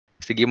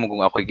Sige mo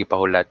kung ako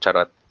gipahulat,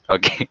 charot.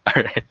 Okay,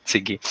 all right,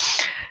 sige.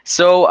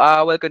 So,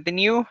 we'll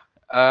continue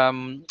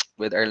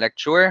with our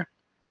lecture.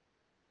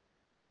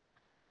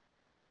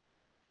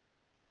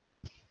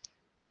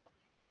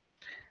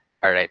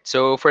 All right,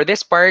 so for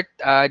this part,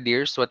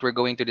 dears, what we're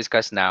going to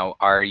discuss now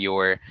are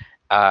your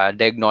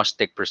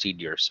diagnostic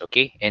procedures,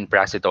 okay, in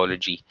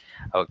parasitology.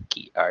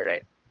 Okay, all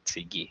right,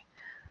 sige.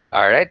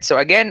 All right,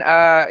 so again,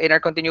 in our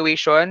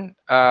continuation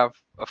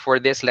for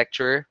this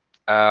lecture,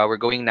 we're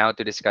going now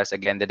to discuss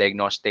again the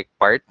diagnostic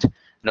part,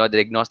 no, the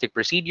diagnostic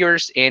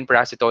procedures in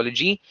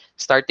parasitology,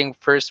 starting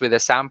first with the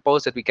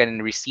samples that we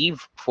can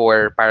receive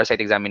for parasite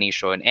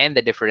examination and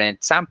the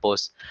different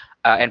samples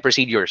and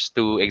procedures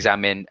to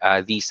examine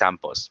these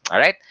samples. All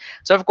right.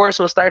 So of course,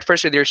 we'll start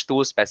first with your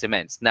stool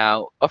specimens.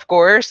 Now, of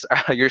course,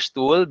 your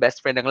stool,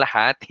 best friend ng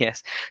lahat,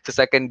 yes, sa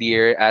second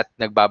year at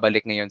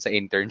nagbabalik ngayon sa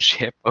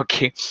internship.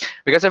 Okay.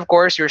 Because of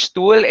course, your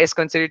stool is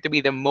considered to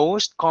be the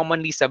most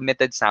commonly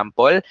submitted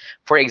sample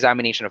for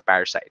examination of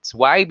parasites.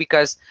 Why?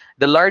 Because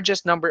the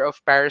largest number of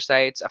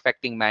parasites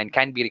affecting man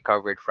can be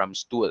recovered from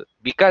stool.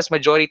 Because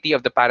majority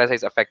of the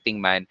parasites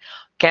affecting man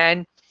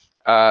can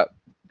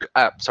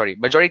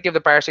majority of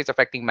the parasites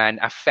affecting man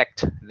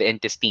affect the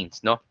intestines,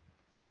 no,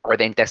 or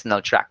the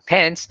intestinal tract.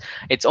 Hence,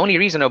 it's only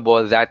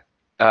reasonable that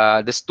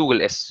the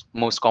stool is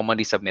most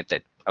commonly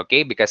submitted.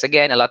 Okay, because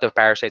again, a lot of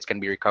parasites can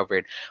be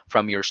recovered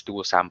from your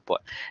stool sample.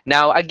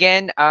 Now,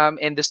 again,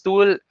 in the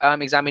stool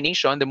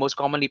examination, the most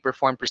commonly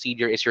performed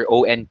procedure is your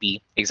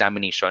ONP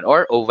examination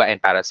or ova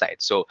and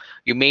parasites. So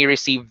you may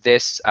receive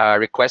this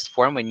request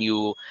form when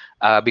you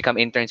become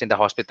interns in the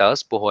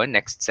hospitals, puhon,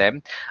 next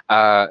sem,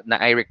 na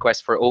I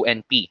request for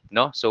ONP,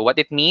 no? So what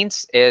it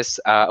means is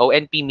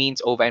ONP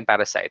means ova and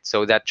parasites.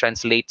 So that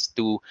translates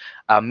to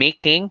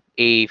making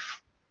a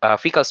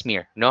fecal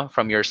smear, no,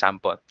 from your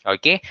sample.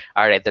 Okay,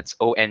 all right, that's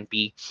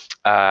ONP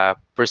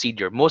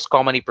procedure, most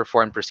commonly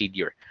performed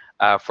procedure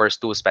for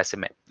stool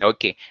specimen.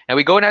 Okay, now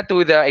we go now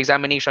to the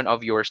examination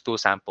of your stool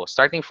sample,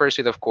 starting first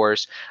with, of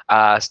course,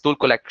 stool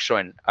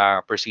collection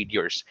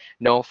procedures.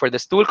 No, for the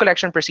stool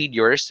collection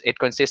procedures, it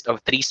consists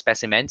of 3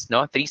 specimens,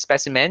 no, 3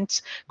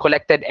 specimens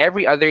collected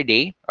every other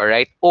day, all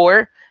right,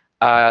 or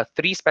 3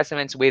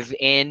 specimens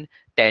within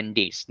 10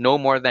 days, no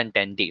more than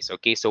 10 days.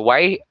 Okay, so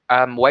why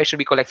should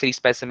we collect 3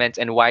 specimens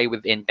and why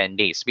within 10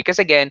 days? Because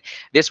again,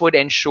 this would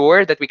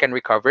ensure that we can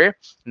recover,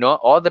 no,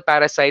 all the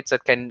parasites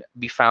that can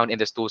be found in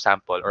the stool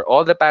sample or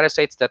all the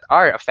parasites that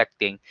are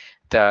affecting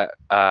the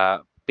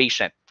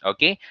patient.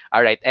 Okay,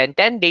 all right, and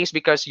 10 days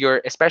because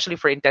you're, especially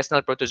for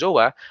intestinal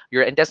protozoa,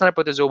 your intestinal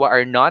protozoa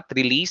are not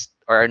released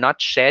or are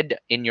not shed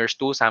in your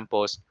stool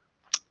samples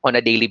on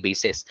a daily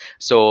basis.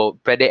 So,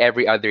 pwede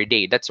every other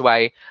day. That's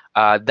why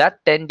that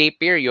 10-day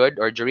period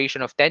or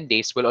duration of 10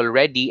 days will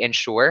already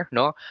ensure,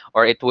 no,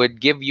 or it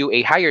would give you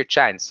a higher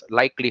chance,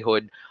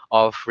 likelihood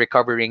of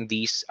recovering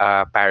these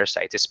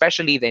parasites,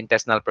 especially the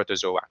intestinal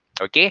protozoa.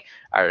 Okay?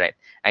 All right.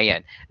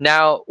 Ayan.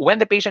 Now, when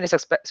the patient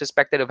is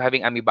suspected of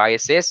having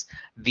amoebiasis,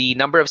 the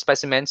number of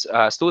specimens,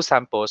 stool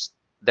samples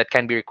that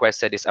can be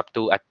requested is up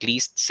to at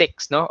least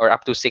 6, no, or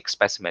up to 6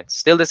 specimens.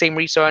 Still the same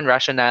reason,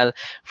 rationale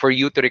for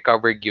you to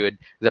recover good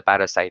the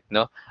parasite,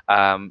 no,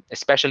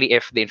 especially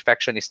if the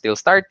infection is still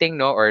starting,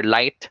 no, or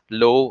light,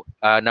 low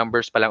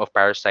numbers pa lang of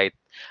parasite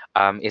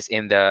is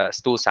in the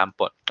stool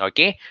sample.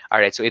 Okay, all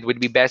right. So it would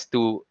be best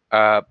to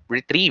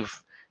retrieve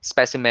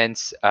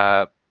specimens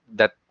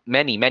that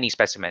many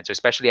specimens, so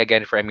especially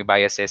again for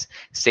amoebiasis,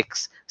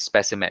 6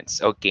 specimens.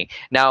 Okay,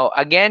 now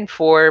again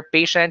for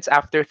patients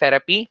after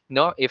therapy,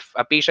 no, if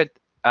a patient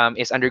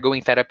is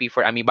undergoing therapy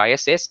for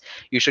amoebiasis,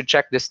 you should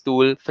check the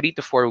stool 3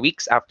 to 4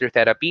 weeks after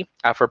therapy,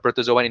 for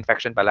protozoan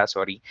infection pala,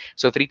 sorry,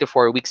 so 3 to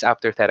 4 weeks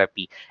after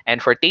therapy.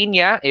 And for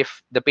tania,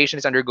 if the patient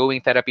is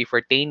undergoing therapy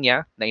for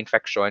tania na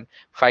infection,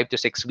 5 to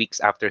 6 weeks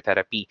after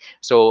therapy.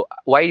 So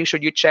why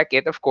should you check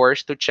it? Of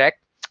course, to check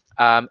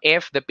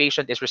if the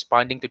patient is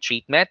responding to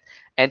treatment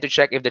and to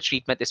check if the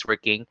treatment is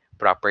working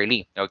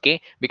properly.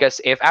 Okay,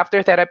 because if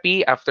after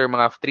therapy, after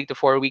mga 3 to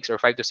 4 weeks or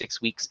 5 to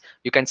 6 weeks,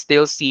 you can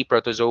still see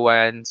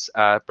protozoan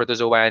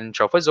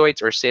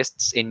trophozoites or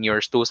cysts in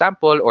your stool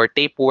sample or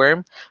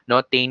tapeworm,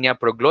 no, Taenia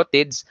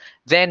proglottids,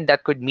 then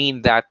that could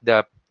mean that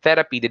the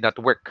therapy did not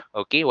work.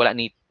 Okay, wala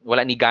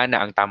ni gana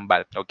ang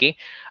tambal. Okay,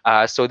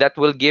 so that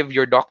will give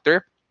the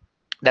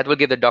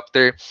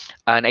doctor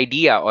an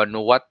idea on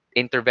what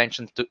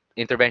interventions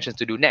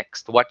to do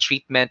next, what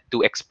treatment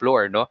to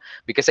explore, no,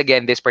 because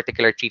again this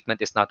particular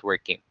treatment is not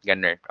working,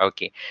 ganun.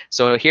 Okay,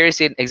 so here is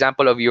an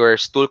example of your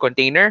stool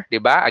container,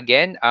 diba?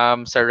 Again,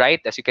 sa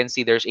right, as you can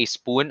see, there's a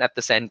spoon at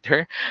the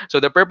center. So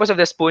the purpose of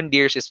the spoon,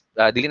 dears, is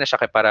dili na siya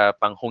kay para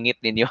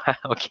panghungit ninyo.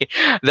 Okay,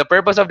 the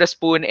purpose of the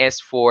spoon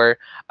is for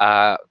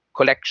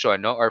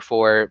collection, no, or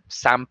for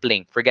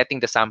sampling, for getting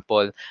the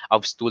sample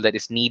of stool that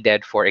is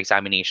needed for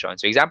examination.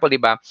 So example, di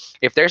ba,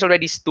 if there's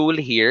already stool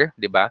here,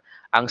 di ba,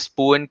 ang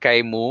spoon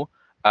kay mo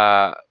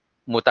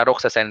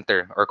mutarok sa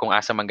center or kung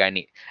asa man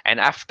gani. And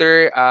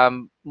after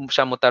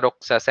siya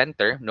mutarok sa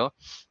center, no,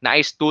 na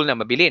ay stool na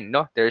mabilin,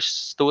 no? There's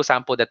stool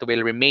sample that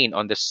will remain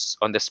on the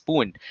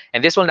spoon,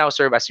 and this will now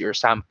serve as your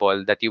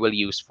sample that you will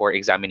use for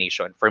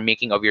examination, for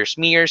making of your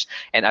smears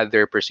and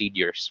other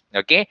procedures.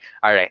 Okay,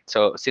 all right.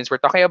 So since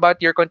we're talking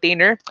about your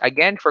container,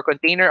 again, for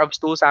container of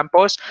stool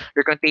samples,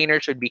 your container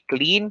should be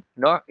clean,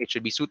 no? It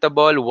should be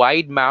suitable,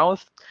 wide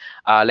mouth,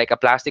 like a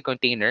plastic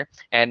container.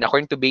 And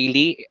according to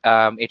Bailey,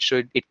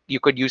 you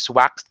could use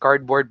waxed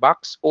cardboard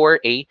box or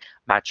a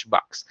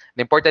matchbox.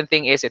 The important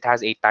thing is it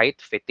has a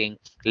tight fitting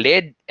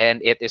lid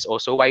and it is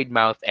also wide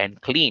mouth and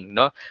clean.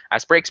 No,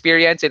 as per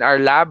experience in our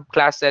lab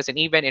classes and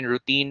even in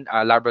routine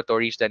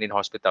laboratories done in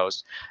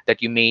hospitals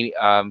that you may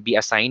be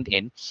assigned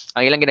in,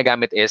 ang ilang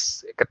ginagamit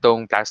is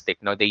katong plastic.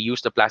 No, they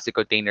use the plastic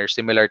containers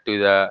similar to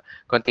the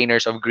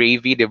containers of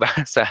gravy, di ba,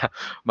 sa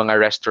mga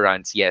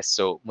restaurants. Yes,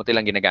 so muti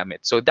lang ginagamit.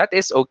 So that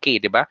is okay,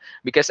 di ba?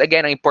 Because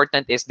again, ang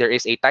important is there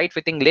is a tight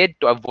fitting lid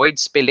to avoid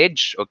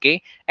spillage,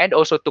 okay? And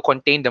also to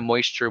contain the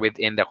moisture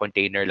within the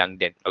container lang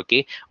din,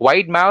 okay?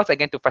 Wide mouth,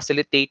 again, to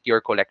facilitate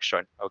your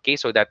collection, okay?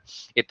 So that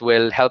it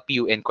will help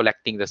you in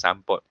collecting the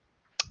sample.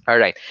 All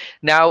right.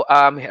 Now,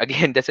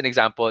 again, that's an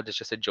example. That's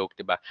just a joke,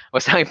 diba?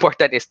 What's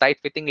important is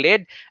tight-fitting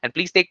lid. And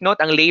please take note,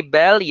 ang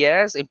label,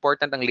 yes,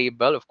 important ang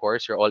label. Of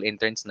course, you're all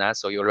interns na,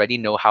 so you already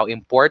know how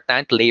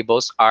important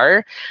labels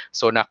are.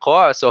 So,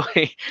 nako. So,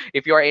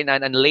 if you are in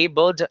an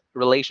unlabeled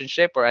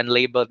relationship or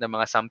unlabeled na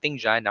mga something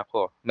dyan,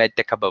 nako,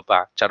 medtech ka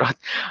ba? Charot.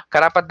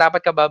 Karapat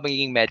dapat ka ba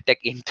magiging medtech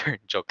intern?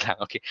 Joke lang,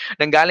 okay.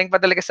 Nanggaling pa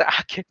talaga sa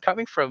akin,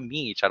 coming from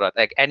me. Charot.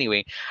 Like,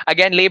 anyway,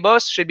 again,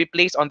 labels should be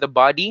placed on the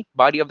body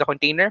of the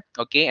container,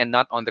 okay, and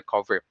not on the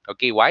cover.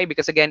 Okay, why?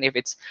 Because again, if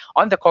it's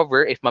on the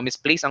cover, if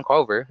misplaced on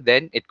cover,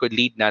 then it could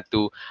lead not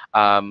to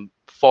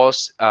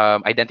false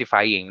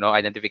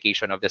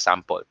identification of the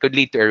sample. Could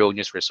lead to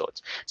erroneous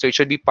results. So it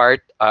should be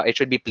it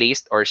should be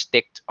placed or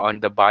sticked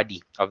on the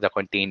body of the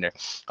container.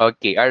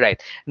 Okay, all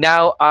right.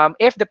 Now,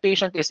 if the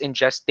patient is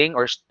ingesting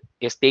or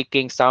is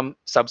taking some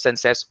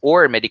substances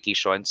or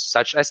medications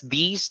such as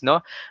these,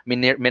 no,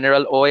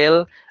 mineral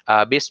oil,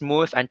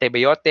 bismuth,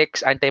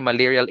 antibiotics,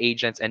 anti-malarial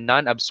agents, and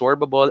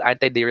non-absorbable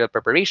antidiarrheal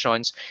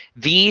preparations,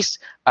 these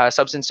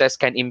substances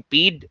can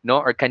impede, no,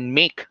 or can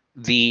make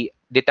the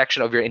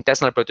detection of your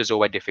intestinal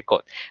protozoa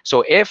difficult.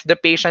 So if the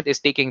patient is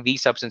taking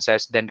these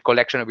substances, then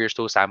collection of your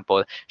stool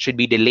sample should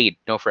be delayed,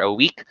 no, for a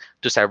week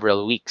to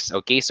several weeks.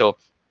 Okay, so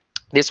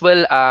this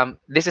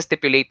is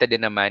stipulated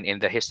din naman in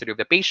the history of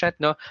the patient,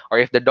 no, or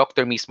if the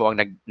doctor mismo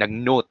ang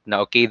nag-note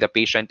na okay, the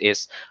patient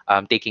is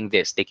taking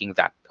this, taking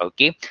that.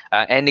 Okay,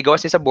 and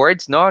negosyo sa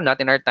boards, no, not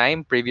in our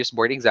time, previous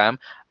board exam,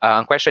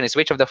 ang question is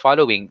which of the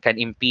following can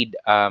impede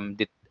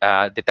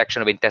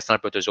detection of intestinal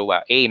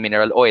protozoa? A,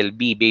 mineral oil.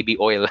 B, baby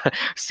oil.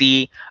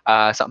 C,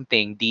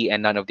 something. D,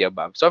 and none of the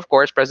above. So of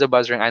course, press the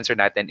buzzer, ang answer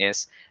natin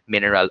is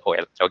mineral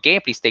oil. Okay,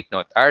 please take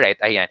note. All right,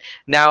 ayan.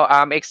 Now,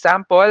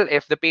 example,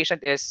 if the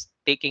patient is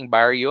taking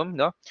barium,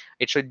 no,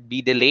 it should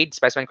be delayed.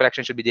 Specimen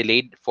collection should be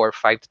delayed for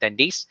 5 to 10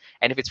 days.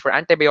 And if it's for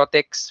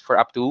antibiotics, for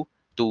up to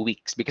 2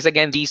 weeks. Because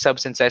again, these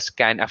substances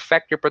can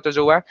affect your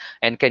protozoa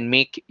and can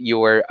make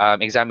your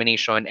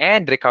examination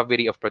and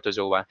recovery of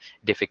protozoa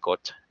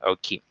difficult.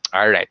 Okay.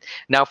 All right.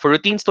 Now, for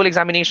routine stool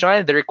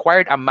examination, the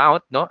required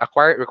amount, no,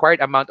 required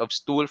amount of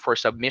stool for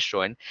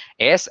submission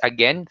is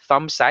again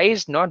thumb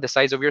size, no, the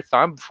size of your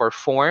thumb for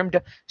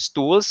formed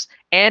stools,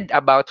 and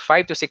about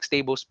 5 to 6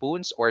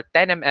 tablespoons or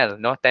 10 ml,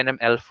 no, 10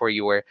 ml for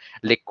your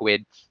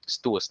liquid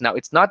stools. Now,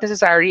 it's not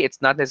necessary.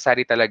 It's not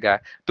necessary talaga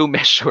to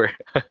measure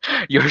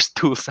your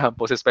stool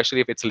samples,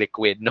 especially if it's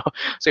liquid, no.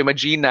 So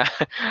imagine na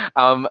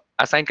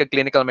assign kag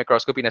clinical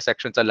microscopy na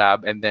section sa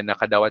lab and then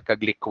nakadawat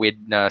kag liquid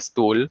na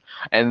stool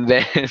and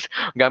then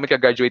gamit ka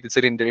graduated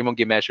cylinder imong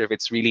gi-measure if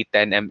it's really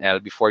 10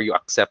 ml before you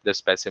accept the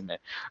specimen.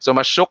 So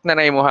masyok na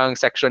imong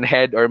section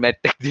head or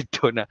medtech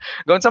dito na.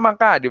 Gawon sa man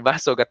ka, di ba?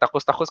 So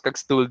gatakos-takos kag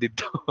stool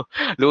dito.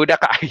 Luda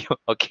kaayo.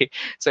 Okay.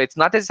 So it's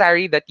not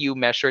necessary that you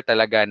measure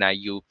talaga na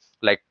you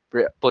like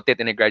put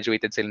it in a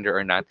graduated cylinder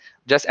or not.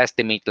 Just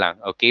estimate lang.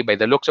 Okay. By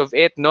the looks of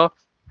it, no.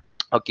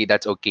 Okay,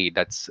 that's okay.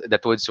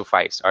 That would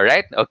suffice. All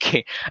right.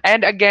 Okay.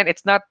 And again,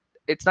 it's not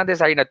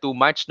necessary na too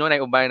much, no.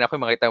 Naiubahan ako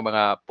makita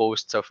mga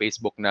posts sa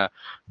Facebook na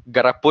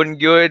garapon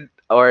good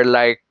or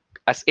like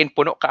as in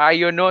puno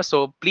kaayo, no.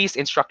 So please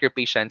instruct your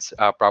patients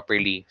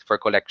properly for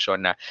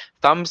collection na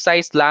thumb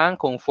size lang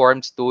kung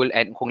formed stool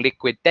and kung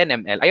liquid 10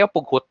 ml. Ayaw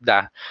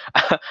pughutda.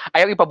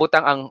 Ayaw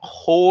ipabutang ang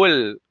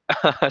whole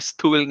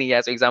stool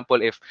niya. So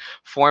example, if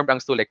formed ang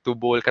stool like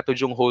tubol,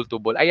 katujong whole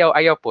tubol,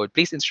 ayaw po.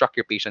 Please instruct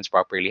your patients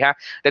properly, ha?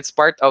 That's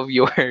part of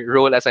your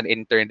role as an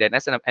intern then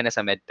as a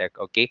medtech,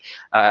 okay?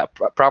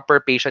 Proper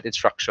patient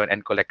instruction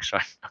and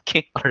collection,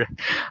 okay? All right.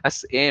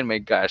 As in, my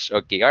gosh,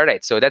 okay. All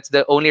right. So that's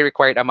the only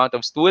required amount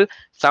of stool,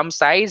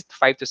 thumb-sized,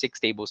 5 to 6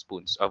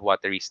 tablespoons of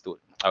watery stool.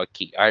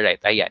 Okay. All right.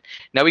 Ayan.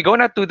 Now we go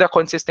now to the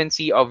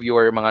consistency of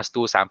your mga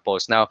stool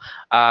samples. Now,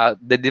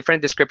 the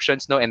different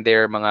descriptions, no, and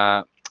their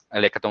mga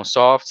like katong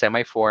soft,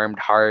 semi-formed,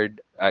 hard,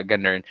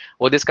 ganun.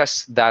 We'll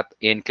discuss that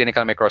in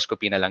clinical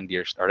microscopy na lang,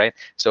 dears. All right.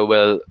 So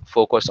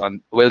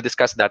we'll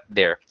discuss that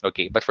there.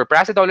 Okay. But for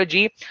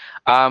parasitology,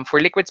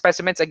 for liquid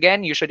specimens,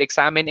 again, you should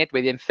examine it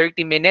within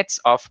 30 minutes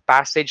of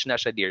passage na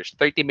siya, dears.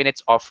 30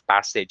 minutes of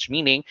passage.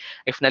 Meaning,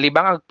 if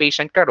nalibang ang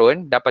patient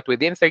karon, dapat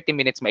within 30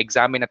 minutes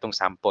ma-examine na tong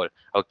sample.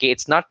 Okay?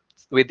 It's not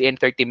within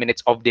 30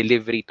 minutes of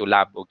delivery to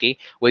lab, okay?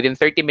 Within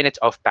 30 minutes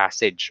of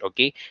passage,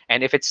 okay?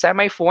 And if it's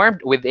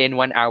semi-formed, within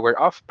 1 hour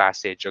of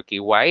passage,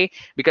 okay? Why?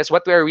 Because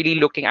what we're really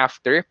looking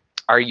after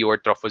are your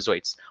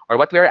trophozoites, or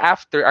what we're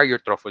after are your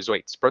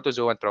trophozoites,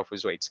 protozoa and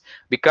trophozoites.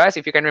 Because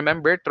if you can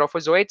remember,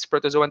 trophozoites,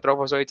 protozoa and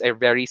trophozoites are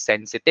very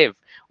sensitive.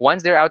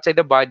 Once they're outside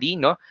the body,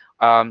 no,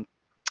 um,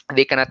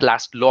 they cannot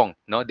last long,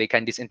 no, they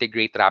can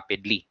disintegrate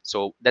rapidly.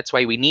 So that's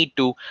why we need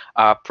to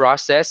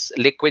process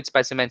liquid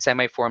specimens,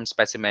 semi-formed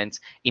specimens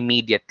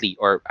immediately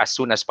or as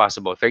soon as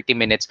possible, 30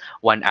 minutes,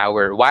 1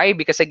 hour. Why?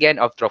 Because again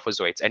of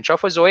trophozoites, and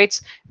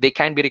trophozoites, they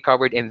can be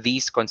recovered in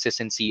these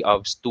consistency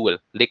of stool,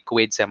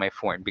 liquid,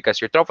 semi-formed, because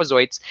your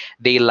trophozoites,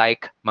 they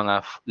like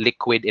mga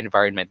liquid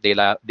environment, they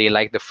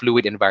like the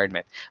fluid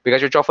environment,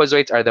 because your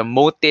trophozoites are the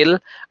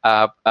motile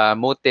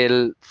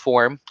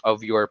form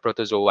of your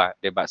protozoa,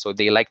 diba? So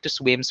they like to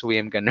swim,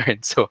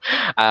 ganun. So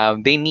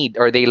they need,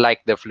 or they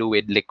like the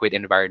fluid, liquid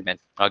environment.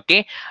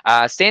 Okay,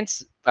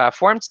 since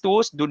formed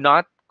stools do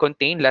not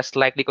contain, less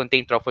likely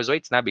contain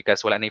trophozoites na,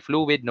 because wala na yung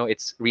fluid, no,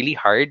 it's really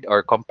hard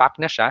or compact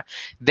na siya,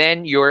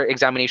 then your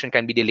examination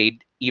can be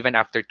delayed even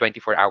after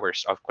 24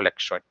 hours of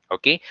collection.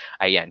 Okay,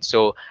 ayan.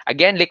 So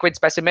again, liquid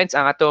specimens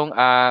ang atong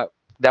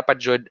dapat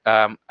jud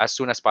as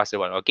soon as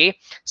possible. Okay,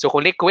 so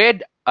kung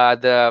liquid,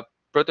 the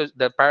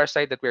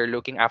parasite that we're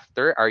looking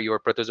after are your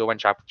protozoan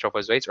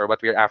trophozoites, or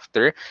what we're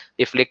after.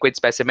 If liquid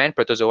specimen,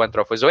 protozoan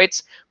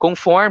trophozoites. Kung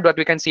formed, what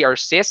we can see are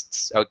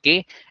cysts,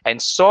 okay?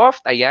 And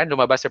soft, ayan,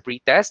 lumabas sa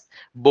pretest,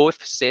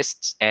 both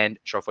cysts and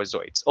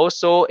trophozoites.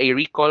 Also, a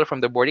recall from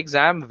the board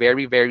exam,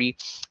 very, very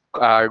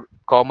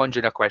common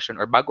dyan na question,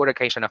 or bago na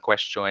kayo siya na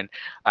question,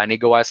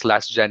 nigawas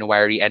last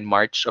January and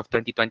March of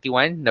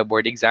 2021 na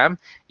board exam.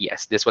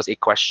 Yes, this was a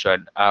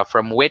question um,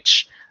 from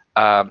which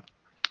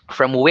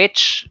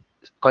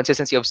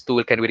consistency of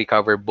stool can we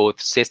recover both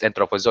cyst and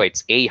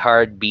trophozoites? A,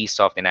 hard, B,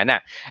 soft, and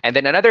ana. And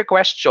then another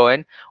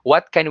question,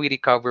 what can we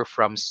recover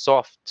from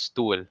soft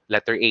stool?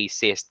 Letter A,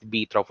 cyst,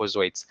 B,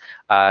 trophozoites,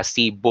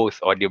 C, both.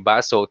 O,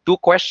 diba? So, two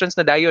questions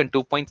na dayon,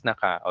 2 points na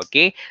ka.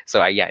 Okay? So,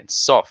 ayan,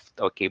 soft.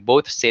 Okay,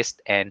 both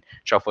cyst and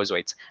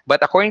trophozoites.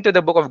 But according to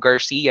the book of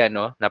Garcia,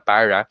 no, na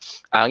para,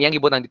 ang yang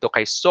ibutang dito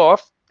kay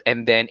soft,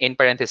 and then in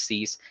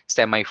parentheses,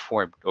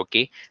 semi-formed.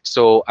 Okay?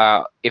 So,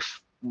 if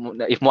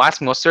mo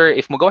ask mo, sir,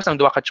 if mo gawas ang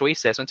duha ka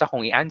choices, unsa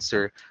kong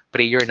i-answer,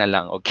 prayer na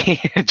lang,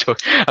 okay? Joke.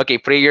 Okay,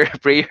 prayer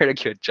na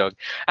gyud, joke.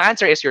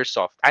 Answer is your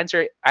soft.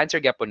 Answer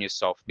gyapon yung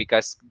soft,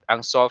 because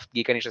ang soft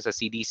gikan ni siya sa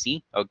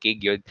CDC, okay,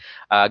 gyud.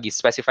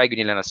 Gi-specify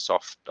gyud nila na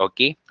soft,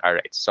 okay? All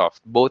right,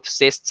 soft. Both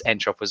cysts and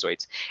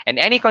trophozoites. And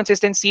any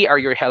consistency are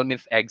your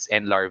helminth eggs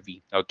and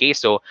larvae, okay?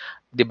 So,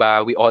 'di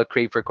ba, we all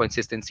crave for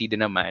consistency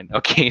din naman.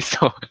 Okay,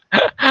 so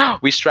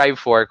we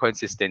strive for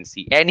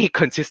consistency. Any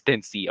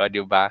consistency, o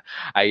 'di ba?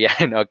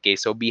 Ayan, okay.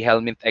 So be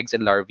helminth eggs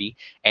and larvae.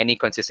 Any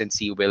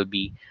consistency will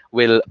be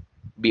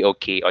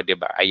okay, o 'di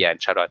ba?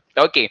 Ayan, charot.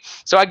 Okay.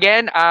 So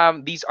again,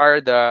 these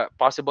are the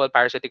possible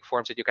parasitic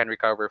forms that you can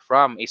recover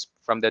from, is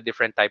from the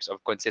different types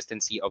of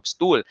consistency of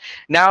stool.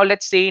 Now,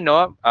 let's say,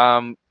 no,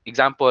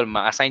 example,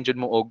 ma-assign jud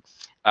mo og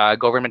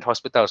government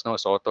hospitals, no,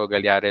 Soto,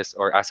 Galeares,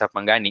 or Asap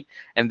Mangani,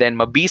 and then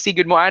mabisi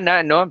gud mo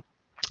ana, no,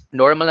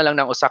 normal na lang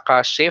ng usa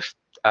ka shift,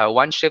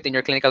 one shift in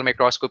your clinical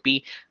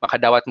microscopy,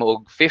 makadawat mo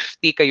og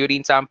 50 ka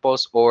urine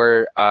samples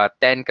or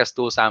 10 ka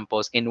stool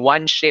samples in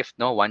one shift,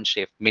 no? One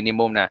shift,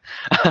 minimum na.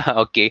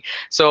 Okay.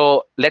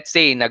 So, let's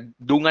say,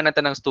 nagdungan na ta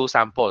ng stool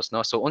samples,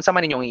 no? So, unsa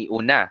man inyong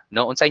iuna,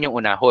 no? Unsa inyong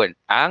unahon?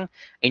 Ang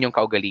inyong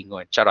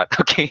kaugalingon. Charot,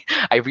 okay?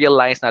 I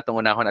realized na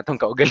itong unahon atong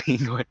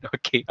kaugalingon.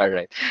 Okay, all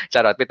right.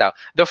 Charot, bitaw.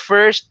 The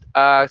first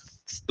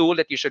stool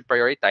that you should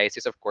prioritize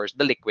is, of course,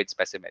 the liquid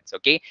specimens,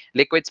 okay?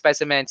 Liquid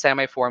specimens,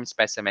 semi-formed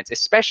specimens,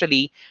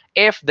 especially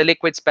if the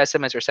liquid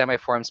specimens or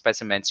semi-formed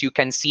specimens, you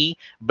can see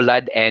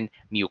blood and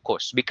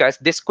mucus, because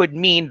this could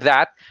mean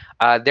that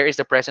there is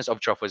the presence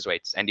of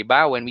trophozoites. And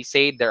diba, when we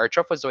say there are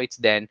trophozoites,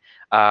 then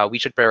we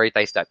should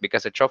prioritize that,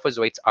 because the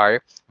trophozoites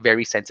are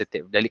very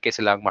sensitive. Dali kay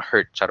silang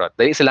ma-hurt, charot.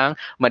 Dali silang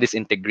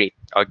ma-disintegrate,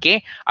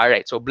 okay? All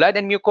right, so blood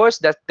and mucus,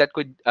 that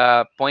could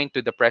point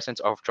to the presence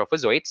of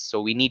trophozoites,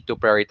 so we need to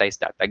prioritize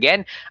that.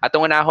 Again,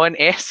 atong unahon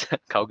is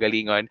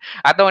kaugalingon.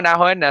 Atong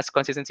unahon nas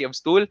consistency of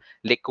stool,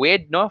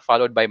 liquid, no,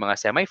 followed by mga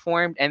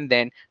semi-formed, and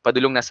then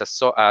padulong na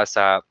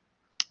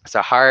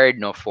sa hard,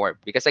 no, form,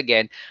 because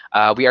again,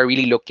 we are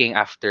really looking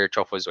after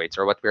trophozoites,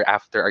 or what we're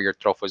after are your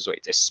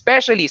trophozoites,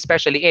 especially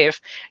if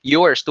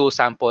your stool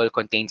sample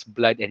contains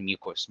blood and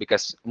mucus,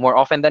 because more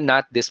often than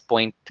not, this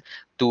point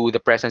to the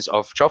presence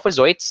of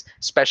trophozoites,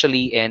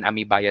 especially in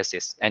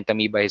amoebiasis and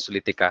Amoeba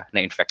histolytica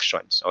na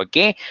infections.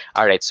 Okay?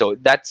 All right, so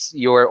that's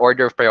your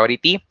order of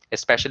priority,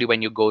 especially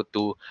when you go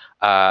to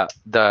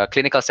the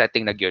clinical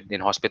setting na gyud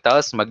in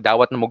hospitals.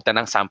 Magdawat na mugta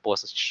ng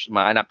samples,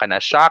 maanak ka na,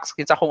 shocks,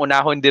 kinsa kong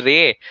unahon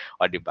dire.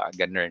 O, di ba?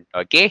 Ganun.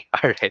 Okay?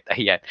 All right,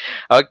 ayan.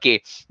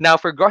 Okay, now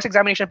for gross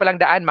examination pa lang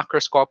daan,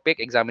 macroscopic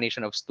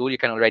examination of stool, you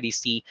can already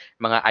see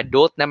mga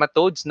adult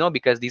nematodes, no?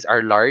 Because these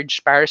are large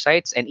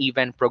parasites and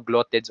even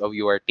proglottids of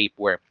your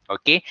tapeworm.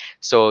 Okay,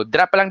 so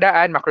dra pa lang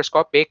daan,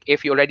 macroscopic.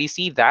 If you already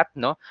see that,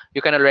 no,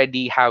 you can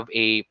already have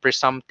a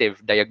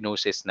presumptive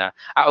diagnosis na,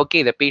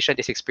 okay, the patient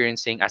is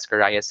experiencing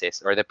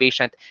ascariasis or the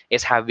patient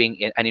is having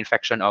an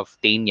infection of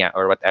taenia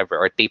or whatever,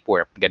 or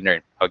tapeworm,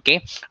 ganun.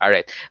 Okay, all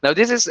right. Now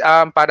this is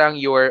parang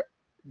your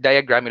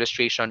diagram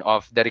illustration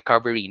of the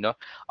recovery, no,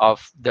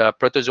 of the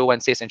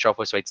protozoan cysts and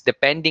trophozoites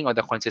depending on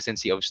the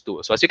consistency of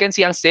stool. So as you can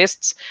see, ang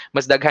cysts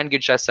mas daghan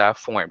gyud siya sa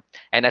form,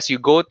 and as you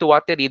go to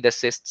watery, the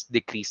cysts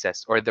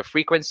decreases, or the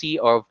frequency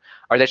of,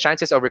 or the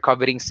chances of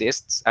recovering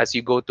cysts as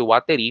you go to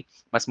watery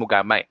mas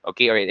mugamay,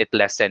 okay, or it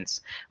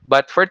lessens.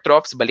 But for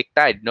troughs,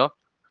 baliktad, no,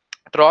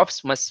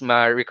 troughs, mas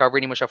ma-recover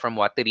nimo siya from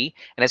watery.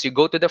 And as you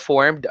go to the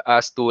formed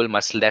stool,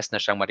 mas less na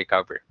siyang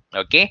ma-recover.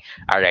 Okay?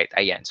 All right.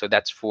 Ayan. So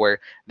that's for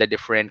the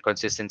different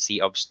consistency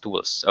of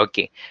stools.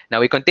 Okay. Now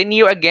we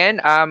continue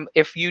again.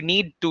 If you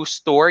need to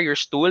store your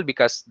stool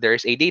because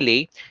there's a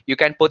delay, you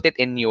can put it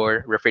in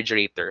your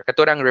refrigerator.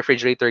 Katurang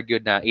refrigerator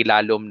gyud na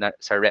ilalom na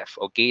sa ref.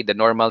 Okay? The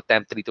normal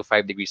temp 3 to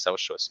 5 degrees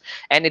Celsius.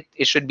 And it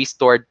should be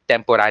stored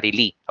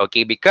temporarily.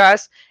 Okay?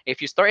 Because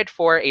if you store it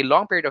for a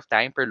long period of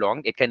time,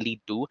 prolonged, it can lead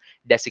to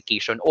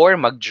desiccation or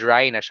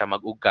mag-dry na siya,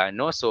 mag-uga,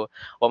 no? So,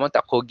 wa man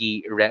ta ko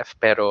gi-ref,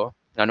 pero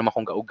ano man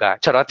kung gauga.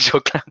 Charot,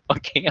 joke lang.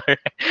 Okay,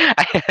 alright.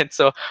 Ayan,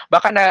 so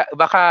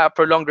baka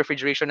prolonged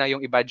refrigeration na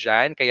yung iba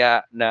dyan,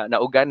 kaya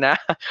nauga na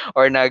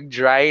or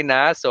nag-dry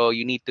na, so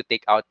you need to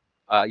take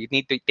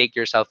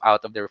yourself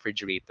out of the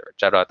refrigerator.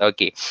 Charot.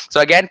 Okay.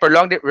 So again,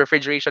 prolonged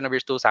refrigeration of your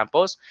stool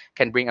samples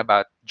can bring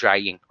about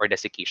drying or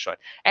desiccation.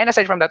 And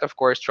aside from that, of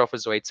course,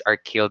 trophozoites are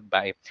killed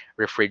by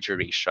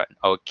refrigeration.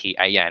 Okay,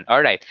 ayan.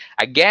 All right.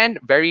 Again,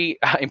 very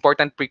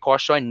important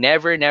precaution.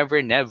 Never,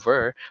 never,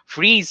 never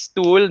freeze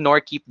stool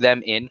nor keep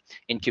them in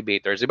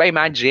incubators. Diba,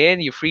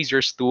 imagine you freeze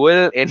your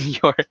stool in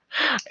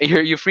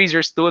you freeze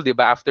your stool,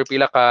 diba, after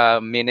pila ka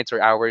minutes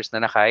or hours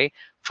na nakay,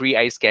 free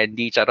ice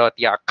candy, charot,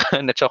 yak,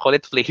 na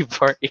chocolate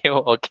flavor.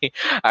 Ew, okay.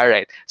 All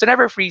right. So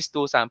never freeze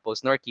stool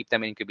samples nor keep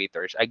them in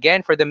incubators.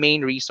 Again, for the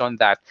main reason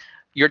that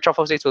your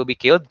trophocytes will be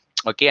killed.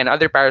 Okay, and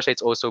other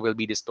parasites also will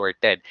be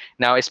distorted.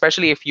 Now,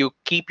 especially if you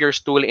keep your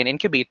stool in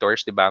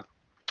incubators, diba,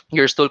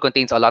 your stool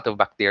contains a lot of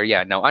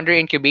bacteria. Now, under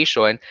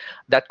incubation,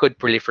 that could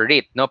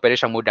proliferate, no? Pwede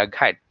siyang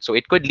mudaghan. So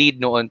it could lead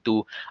noon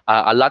to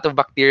a lot of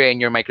bacteria in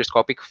your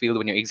microscopic field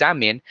when you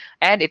examine,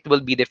 and it will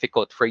be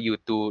difficult for you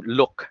to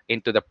look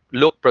into the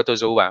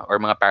protozoa or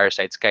mga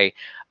parasites kay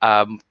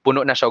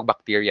puno na siya og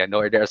bacteria, no?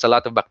 Or there's a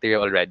lot of bacteria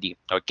already.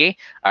 Okay?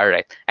 All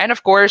right. And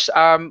of course,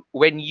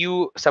 when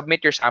you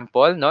submit your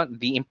sample, no,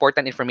 the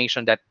important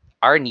information that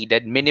are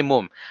needed,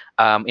 minimum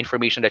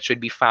information that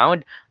should be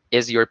found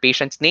is your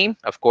patient's name,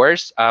 of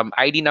course,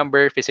 ID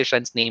number,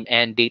 physician's name,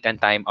 and date and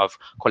time of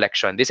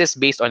collection. This is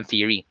based on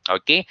theory,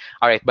 okay?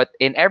 All right, but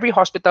in every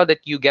hospital that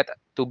you get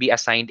to be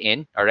assigned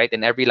in, all right,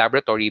 in every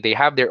laboratory, they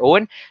have their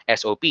own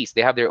SOPs.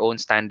 They have their own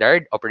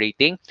standard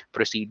operating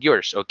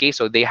procedures, okay?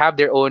 So they have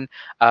their own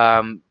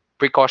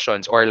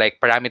precautions or like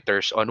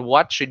parameters on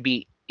what should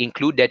be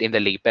included in the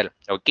label.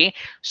 Okay,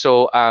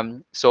 so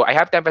so I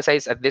have to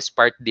emphasize at this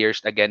part,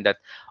 dears, again, that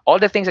all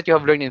the things that you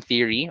have learned in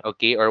theory,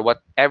 okay, or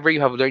whatever you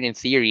have learned in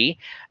theory,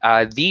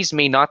 these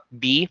may not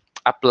be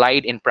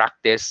applied in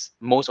practice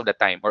most of the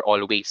time or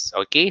always.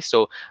 Okay,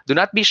 so do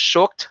not be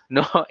shocked,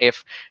 no,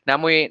 if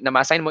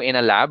na-assign mo in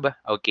a lab,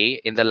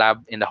 okay, in the lab,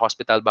 in the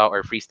hospital ba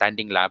or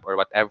freestanding lab or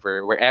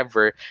whatever,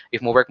 wherever,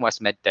 if mo work mo as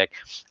medtech,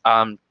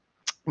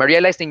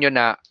 ma-realize ninyo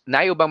na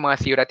nayo bang mga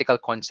theoretical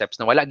concepts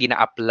na wala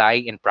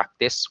gina-apply in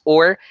practice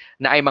or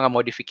na ay mga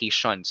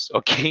modifications.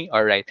 Okay?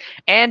 All right.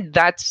 And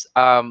that's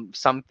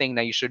something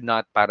na you should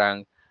not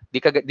parang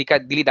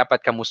dili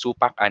dapat ka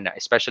musupak ana,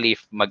 especially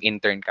if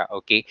mag-intern ka,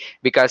 okay?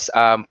 Because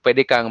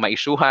pwede kang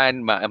ma-issuehan,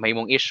 may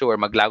mong issue or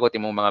maglagot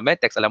imong mga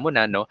medtechs, alam mo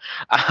na, no?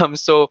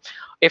 So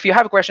if you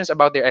have questions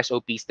about their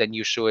SOPs, then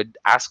you should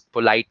ask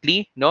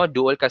politely, no?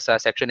 Duol ka sa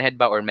section head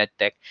ba or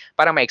medtech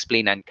para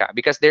ma-explainan ka.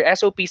 Because their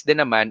SOPs din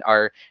naman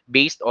are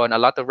based on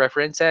a lot of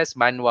references,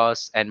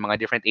 manuals, and mga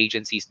different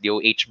agencies,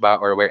 DOH ba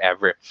or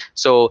wherever.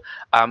 So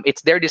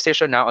it's their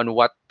decision now on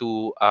what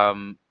to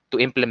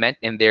implement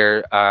in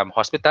their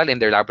hospital, in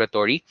their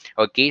laboratory.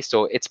 Okay,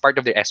 so it's part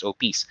of their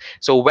SOPs.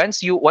 So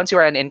once you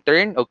are an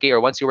intern, okay,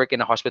 or once you work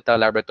in a hospital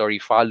laboratory,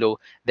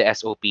 follow the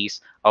SOPs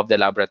of the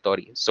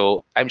laboratory.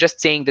 So I'm just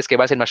saying this kay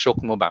basin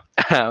ma-shock mo ba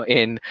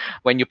in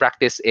when you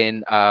practice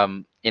in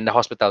the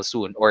hospital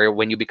soon, or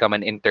when you become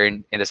an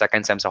intern in the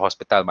second sem sa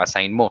hospital,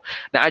 ma-assign mo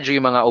na adyo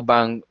yung mga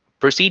ubang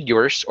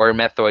procedures or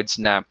methods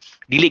na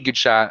dili gyud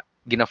siya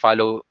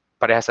gina-follow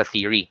parehas sa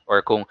theory,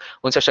 or kung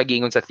unsa siya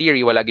giingon sa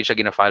theory wala gyud siya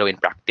gina-follow in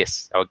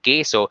practice.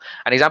 Okay, so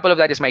an example of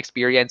that is my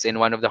experience in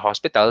one of the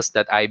hospitals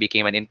that I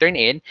became an intern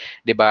in,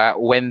 'di ba?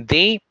 When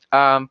they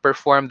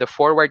perform the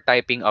forward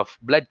typing of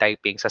blood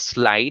typing sa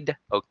slide,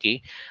 okay,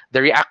 the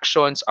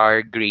reactions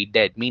are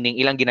graded, meaning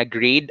ilang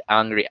gina-grade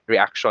ang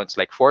reactions,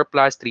 like 4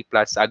 plus, 3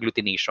 plus sa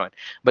agglutination.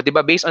 But 'di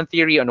ba, based on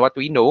theory, on what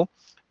we know,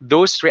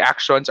 those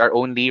reactions are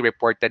only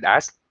reported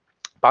as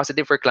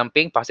positive for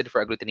clumping, positive for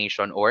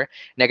agglutination, or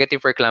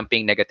negative for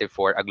clumping, negative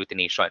for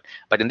agglutination.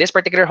 But in this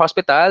particular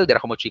hospital, dira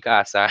ko mo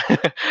chika asa.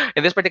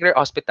 In this particular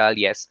hospital,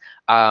 yes,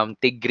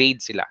 they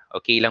grade sila.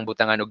 Okay, ilang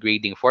butangan o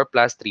grading, 4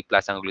 plus, 3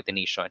 plus ang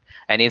agglutination.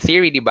 And in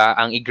theory, di ba,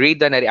 ang i-grade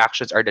na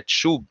reactions are the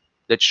tube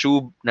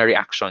na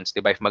reactions,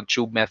 di ba? If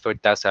mag-tube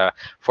method ta sa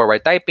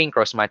forward typing,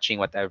 cross-matching,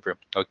 whatever.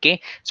 Okay?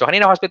 So,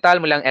 kanina hospital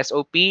mo lang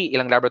SOP,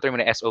 ilang laboratory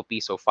mo na SOP,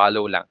 so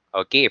follow lang.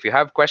 Okay? If you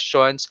have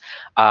questions,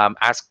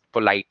 ask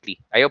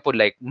politely. Ayaw po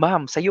like,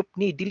 ma'am, sayop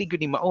ni, dili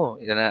gyud ni mao.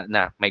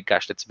 My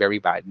gosh, that's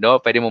very bad. No,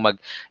 pwede mo mag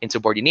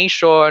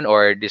insubordination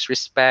or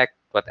disrespect,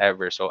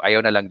 whatever. So,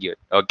 ayaw na lang yun.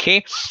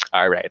 Okay?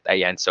 All right.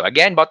 Ayan. So,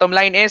 again, bottom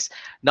line is,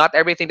 not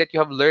everything that you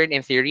have learned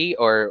in theory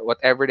or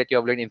whatever that you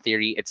have learned in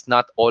theory, it's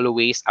not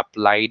always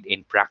applied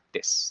in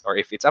practice. Or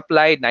if it's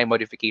applied, na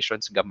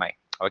modifications gamay.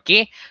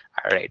 Okay?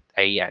 All right.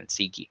 Ayan.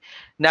 Sige.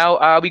 Now,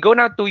 we go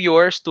now to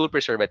your stool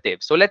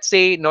preservative. So, let's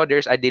say, no,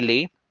 there's a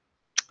delay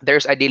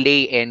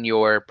in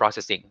your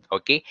processing.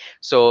 Okay,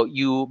 so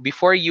you,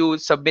 before you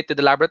submit to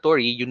the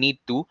laboratory, you need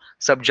to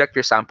subject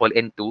your sample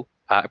into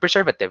a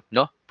preservative,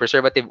 no,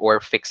 preservative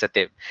or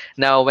fixative.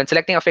 Now, when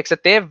selecting a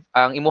fixative,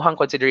 ang imuhang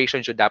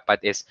consideration should dapat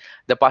is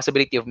the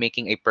possibility of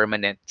making a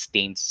permanent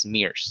stain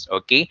smears.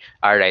 Okay,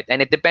 all right,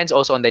 and it depends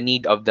also on the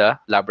need of the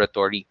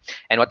laboratory.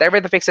 And whatever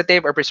the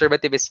fixative or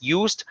preservative is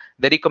used,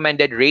 the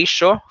recommended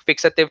ratio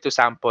fixative to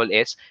sample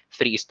is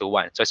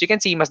 3:1. So as you can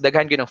see, mas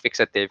daghan yun ang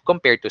fixative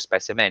compared to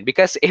specimen.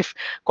 Because if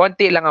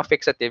konti lang ang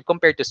fixative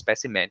compared to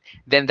specimen,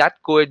 then that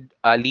could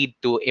lead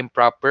to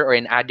improper or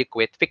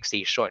inadequate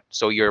fixation.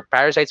 So your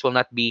parasites will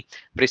not be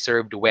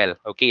preserved well.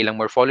 Okay,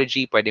 ilang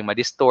morphology pwedeng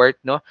ma-distort,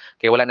 no?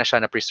 Kaya wala na siya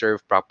na preserve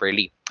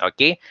properly.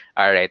 Okay?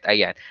 All right,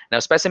 ayan.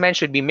 Now, specimen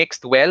should be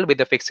mixed well with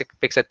the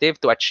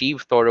fixative to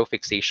achieve thorough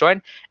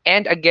fixation.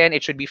 And again,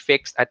 it should be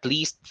fixed at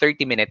least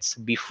 30 minutes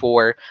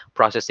before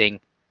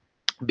processing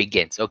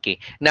begins. Okay.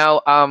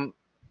 Now,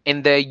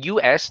 in the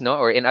US, no,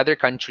 or in other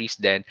countries,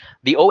 then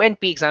the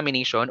ONP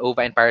examination,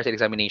 OVA and parasite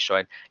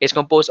examination, is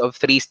composed of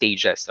 3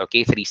 stages.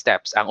 Okay, 3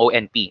 steps. Ang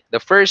ONP. The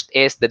first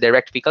is the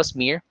direct fecal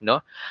smear,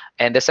 no,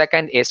 and the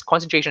second is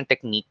concentration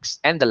techniques,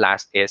 and the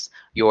last is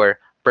your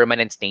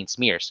permanent stain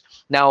smears.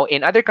 Now,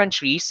 in other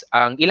countries,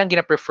 ang ilang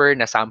gina-prefer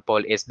na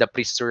sample is the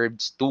preserved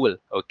stool,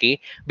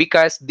 okay?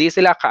 Because di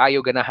sila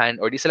kaayo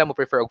ganahan or di sila mo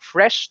prefer og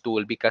fresh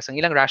stool because ang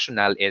ilang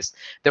rationale is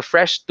the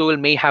fresh stool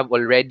may have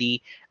already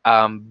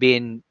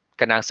been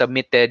kanang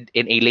submitted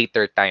in a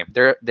later time.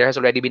 There has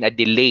already been a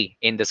delay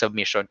in the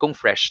submission kung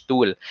fresh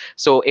tool.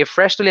 So if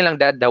fresh tool lang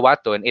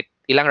dawaton,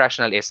 ilang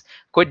rational is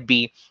could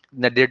be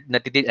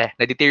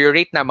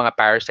na-deteriorate na mga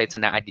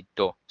parasites na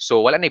dito.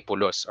 So wala na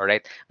pulos, all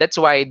right? That's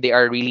why they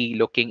are really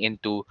looking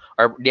into,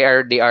 or they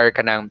are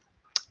kanang,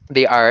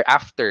 they are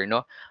after,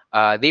 no,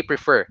 they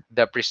prefer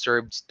the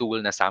preserved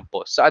stool na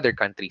samples sa other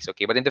countries.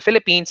 Okay, but in the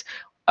Philippines,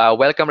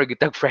 welcome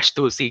regitag fresh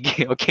tool,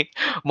 sige. Okay,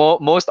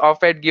 most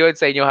offered gyud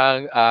sa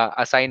inyong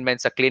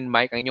assignment sa clean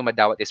mic, ang inyong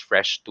madawat is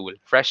fresh tool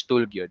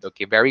gyud.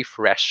 Okay, very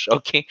fresh.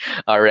 Okay,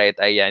 all right,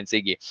 ayan,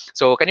 sige.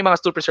 So kani mga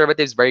stool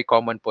preservatives very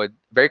common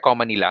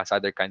nila sa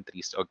other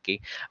countries.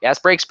 Okay, as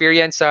per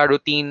experience sa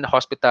routine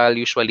hospital,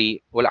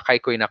 usually wala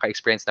kay ko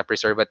naka-experience na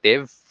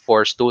preservative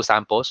for stool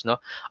samples, no.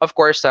 Of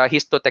course,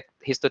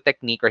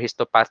 histotechnique or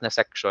histopath na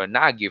section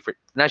na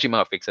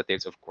mga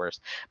fixatives, of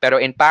course. Pero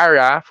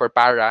for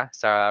para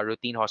sa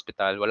routine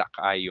hospital, wala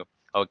kaayo.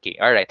 Okay,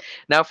 all right.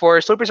 Now, for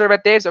stool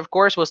preservatives, of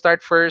course, we'll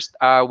start first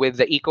with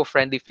the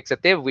eco-friendly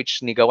fixative,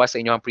 which nigawa sa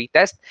inyong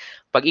pre-test.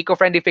 Pag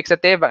eco-friendly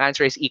fixative, ang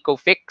answer is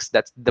EcoFix.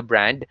 That's the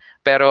brand.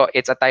 Pero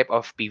it's a type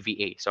of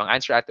PVA. So, ang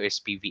answer ato is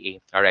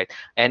PVA. All right.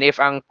 And if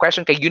ang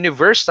question kay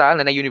universal,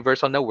 na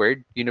universal na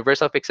word,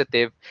 universal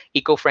fixative,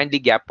 eco-friendly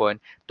gyapon,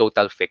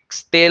 Total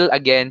Fix. Still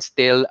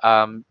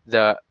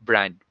the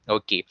brand.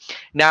 Okay.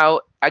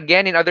 Now,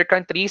 again, in other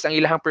countries, ang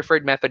ilang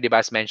preferred method, diba,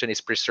 as mentioned, is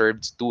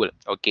preserved stool.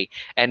 Okay.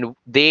 And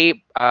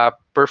they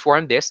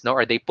perform this, no,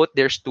 or they put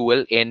their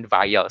stool in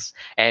vials.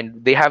 And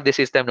they have the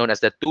system known as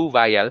the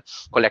 2-vial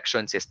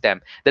collection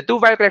system. The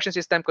 2-vial collection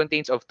system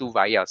contains of 2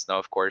 vials, no,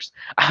 of course.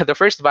 The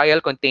first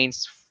vial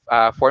contains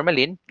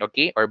formalin,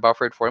 okay, or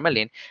buffered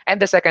formalin,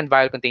 and the second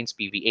vial contains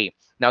PVA.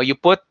 Now, you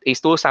put a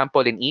stool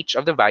sample in each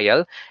of the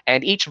vial,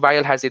 and each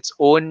vial has its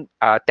own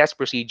test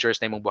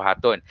procedures na imong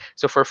buhaton.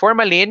 So, for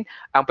formalin,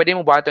 ang pwede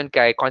mong buhaton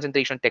kay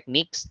concentration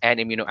techniques and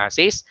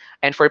immunoassays,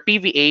 and for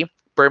PVA,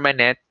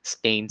 permanent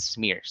stain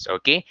smears,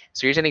 okay?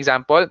 So, here's an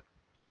example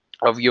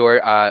of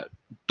your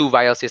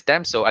 2-vial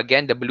system. So,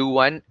 again, the blue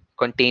one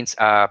contains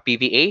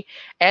PVA,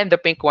 and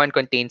the pink one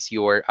contains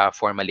your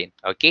formalin.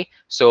 Okay,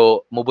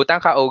 so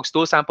mubutang ka og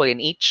stool sample in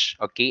each.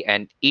 Okay,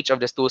 and each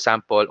of the stool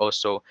sample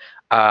also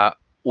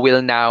will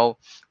now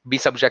be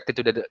subjected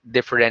to the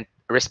different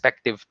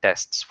respective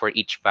tests for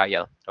each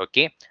vial.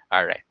 Okay,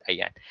 all right,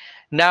 ayan.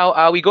 Now,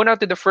 we go now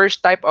to the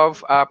first type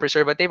of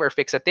preservative or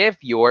fixative,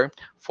 your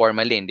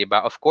formalin, di ba?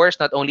 Of course,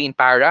 not only in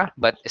para,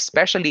 but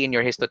especially in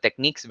your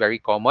histotechniques,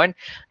 very common.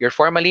 Your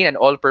formalin, an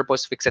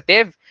all-purpose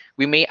fixative,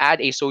 we may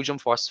add a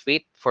sodium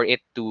phosphate for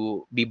it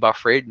to be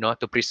buffered, no,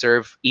 to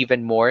preserve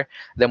even more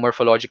the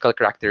morphological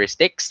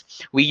characteristics.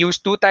 We use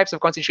two types of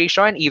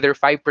concentration, either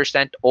 5%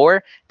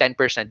 or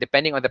 10%,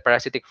 depending on the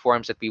parasitic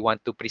forms that we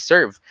want to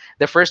preserve.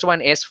 The first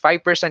one is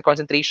 5%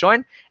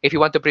 concentration if you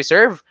want to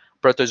preserve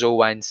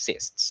protozoan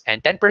cysts,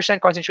 and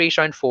 10%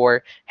 concentration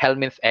for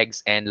helminth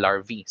eggs and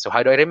larvae. So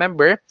how do I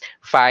remember?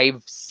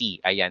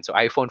 5C. Ayan. So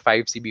iPhone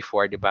 5C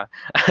before, di ba?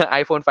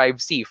 iPhone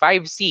 5C.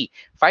 5C.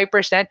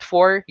 5%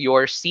 for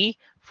your C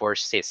for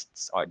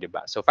cysts. O, di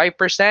ba? So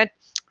 5%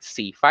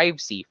 C,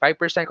 5C,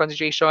 5%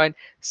 concentration,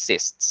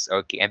 cysts.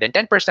 Okay. And then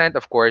 10%,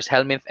 of course,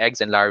 helminth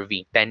eggs and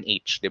larvae,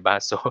 10H, di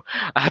ba? So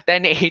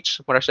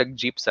 10H, mura siyang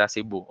jeep sa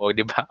Cebu. O,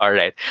 di ba? All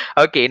right.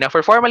 Okay. Now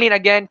for formalin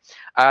again,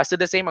 still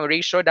the same ang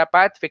ratio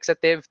dapat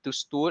fixative to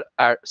stool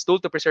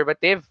to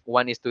preservative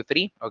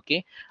 1:3.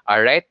 Okay,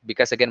 all right,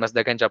 because again mas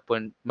daghan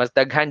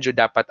jud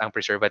dapat ang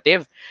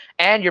preservative,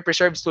 and your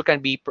preserved stool can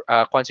be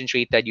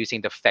concentrated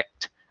using the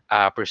FECT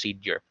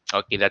procedure.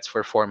 Okay, that's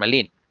for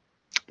formalin.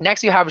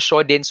 Next, you have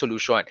Shodin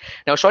solution.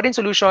 Now, Shodin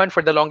solution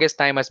for the longest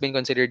time has been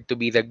considered to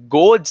be the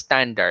gold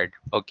standard,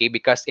 okay,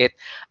 because it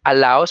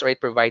allows or it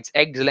provides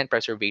excellent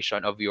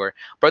preservation of your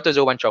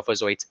protozoan,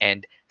 trophozoites,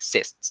 and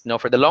cysts. Now,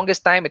 for the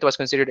longest time, it was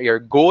considered your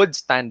gold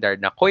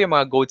standard. Nako, yung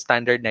mga gold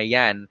standard na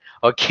yan.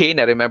 Okay,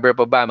 na-remember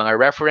pa ba? Mga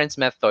reference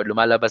method,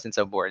 lumalabas din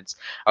sa boards.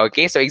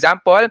 Okay, so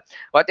example,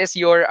 what is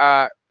your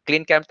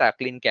CleanChem ta?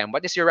 CleanChem.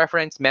 What is your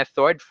reference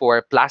method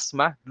for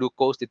plasma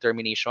glucose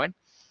determination?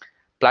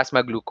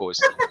 Plasma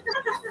glucose.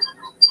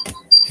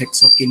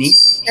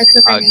 Hexokinase.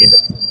 Okay.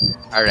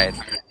 All right.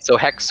 So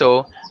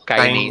hexokinase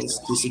Kinase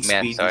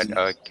 26PD. method.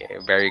 Okay,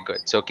 very good.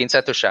 So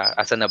kinsa to siya?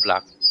 Asa na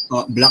block?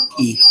 Block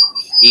E.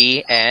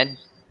 E and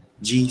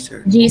G,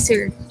 sir. G,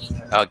 sir.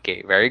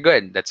 okay, very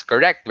good. That's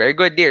correct. Very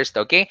good, dears.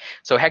 Okay.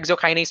 So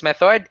hexokinase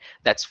method,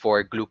 that's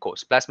for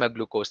glucose, plasma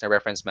glucose na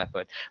reference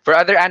method. For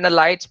other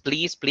analytes,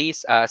 please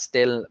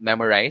still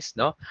memorize,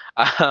 no?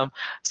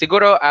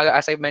 Siguro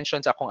as I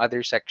mentioned sa akong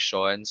other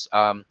sections,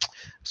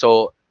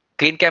 so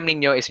clean chem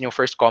ninyo is yung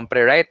first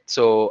compre, right?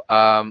 So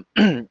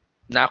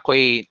na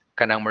ako'y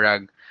kanang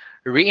murag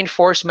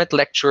reinforcement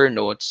lecture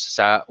notes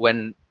sa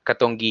when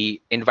katong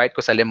gi-invite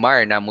ko sa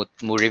Lemar na mo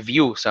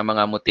review sa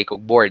mga mo take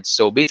og boards.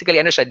 So basically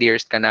ano siya,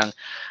 dears, kanang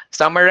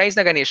summarize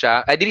na gani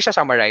siya. Dili siya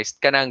summarized,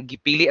 kanang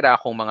gipili ra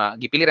akong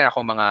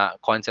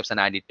mga concepts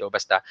na dito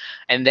basta.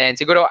 And then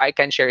siguro I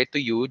can share it to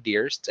you,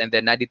 dears, and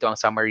then na dito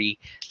ang summary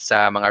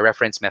sa mga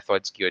reference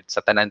methods gyud sa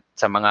tanan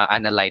sa mga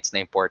analytes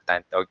na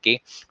important, okay?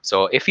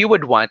 So if you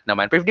would want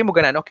naman, pero di mo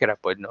ganan okay ra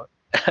pod, no?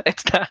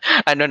 It's not,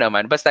 ano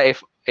naman, basta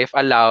if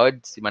allowed,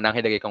 si manang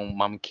hidagay kong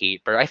Ma'am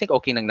Kate, pero I think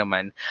okay nang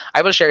naman.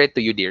 I will share it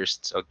to you, dears.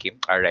 Okay,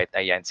 all right,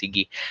 ayan,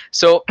 sige.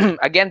 So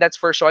again, that's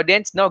for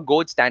Shodins, no,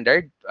 gold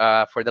standard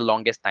for the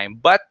longest time.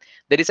 But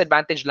the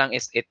disadvantage lang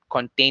is it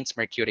contains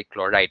mercury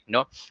chloride,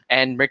 no?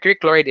 And mercury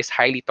chloride is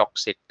highly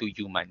toxic to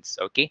humans,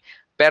 okay?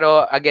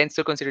 Pero again,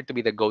 still considered to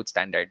be the gold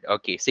standard.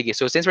 Okay, sige.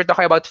 So since we're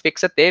talking about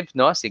fixative,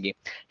 no, sige.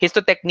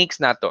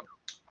 Histotechniques na to.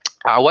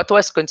 What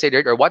was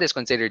considered or what is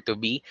considered to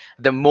be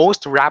the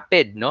most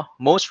rapid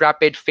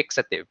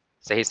fixative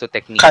sa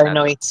histotechnique natin?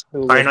 Carnoid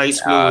fluid. Carnoid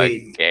fluid.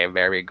 Okay,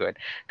 very good.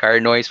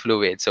 Carnoid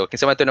fluid. So,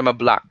 kinsa man to na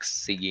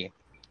ma-blocks? Sige.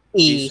 E.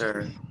 G,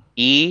 sir.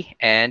 E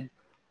and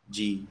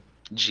G.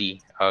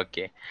 G.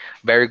 Okay.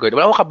 Very good.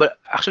 Wala ko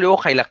actually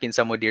ako kay lakin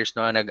sa mo, dears,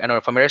 no,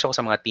 familiar ako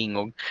sa mga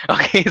tingog.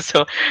 Okay,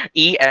 so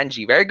E and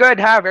G. Very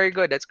good, ha? Very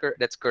good. That's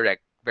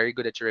correct. Very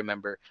good that you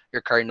remember your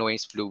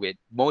Carnoid fluid.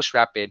 Most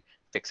rapid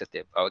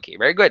fixative. Okay,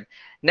 very good.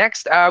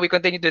 Next, we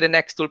continue to the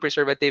next tool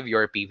preservative,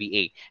 your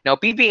PVA. Now,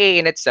 PVA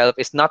in itself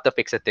is not the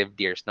fixative,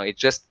 dears. No, it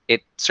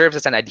serves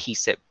as an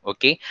adhesive.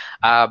 Okay,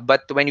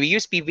 but when we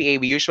use PVA,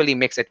 we usually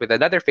mix it with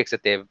another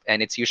fixative,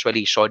 and it's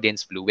usually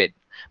Schodin's fluid.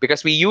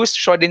 Because we use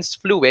Schodin's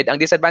fluid, ang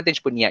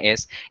disadvantage po niya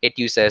is it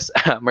uses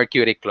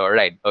mercury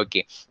chloride.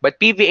 Okay, but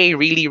PVA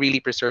really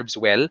preserves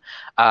well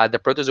the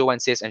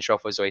protozoan cysts and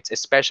trophozoites,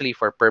 especially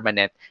for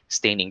permanent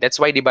staining. That's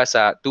why, diba,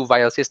 sa two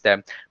vial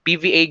system,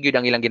 PVA gyud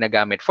ang ilang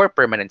ginagamit for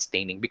permanent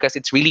staining because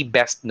it's really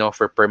best, no,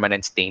 for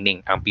permanent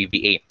staining ang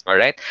PVA. All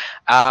right,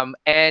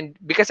 and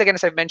because again,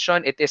 as I've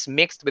mentioned, it is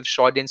mixed with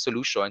Schodin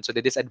solution, so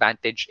the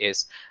disadvantage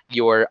is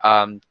your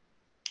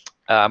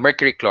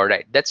mercury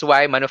chloride. That's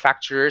why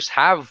manufacturers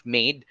have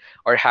made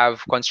or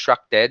have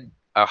constructed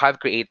have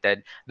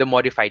created the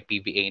modified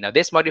PVA. Now,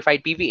 this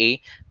modified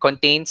PVA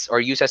contains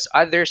or uses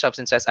other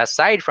substances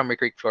aside from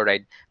mercury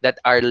chloride that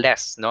are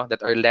less, no,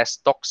 that are less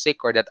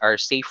toxic or that are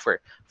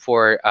safer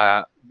for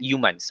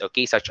humans,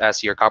 okay, such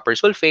as your copper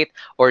sulfate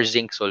or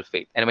zinc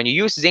sulfate. And when you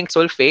use zinc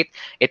sulfate,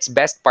 it's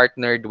best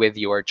partnered with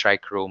your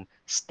trichrome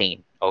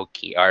stain.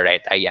 Okay, all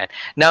right, ayan.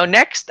 Now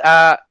next,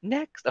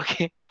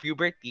 okay,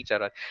 puberty,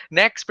 charot.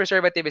 Next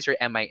preservative is your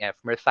MIF,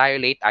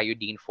 methylate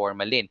iodine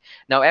formalin.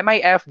 Now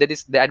MIF, that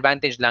is the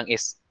advantage lang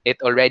is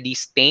it already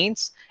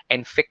stains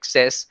and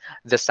fixes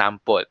the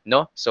sample,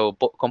 no? So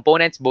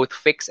components both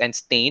fix and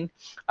stain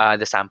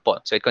the sample.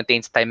 So it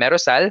contains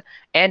thimerosal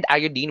and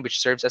iodine, which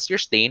serves as your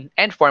stain,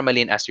 and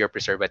formalin as your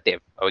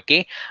preservative.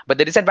 Okay, but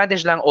the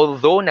disadvantage lang,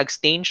 although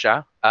nag-stain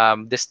siya,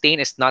 the stain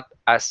is not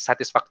as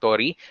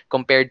satisfactory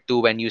compared to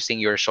when using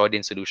your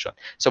Shodin solution.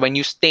 So when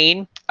you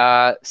stain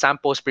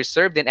samples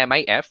preserved in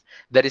MIF,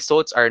 the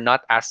results are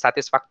not as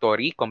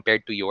satisfactory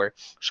compared to your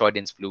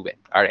Shodin's fluid.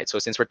 All right, so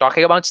since we're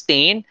talking about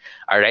stain,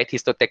 all right,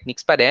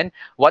 histotechniques pa din,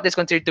 what is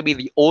considered to be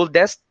the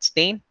oldest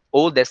stain?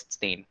 Oldest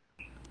stain.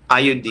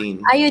 Iodine.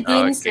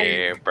 Iodine, sir.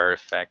 Okay,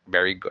 perfect.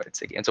 Very good.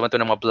 Sige. And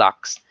sumunod ng mga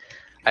blocks.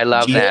 I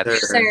love G, that.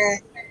 Sir.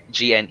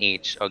 G and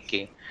H.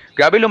 Okay.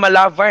 Grabe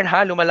lumalaban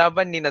ha.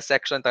 Lumalaban ni na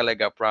section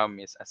talaga.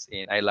 Promise. As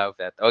in, I love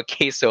that.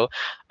 Okay, so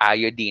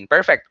iodine.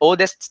 Perfect.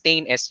 Oldest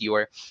stain is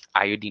your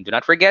iodine. Do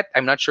not forget,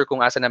 I'm not sure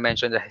kung asa na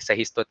mention sa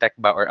histotech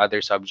ba or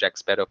other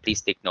subjects, pero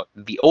please take note.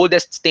 The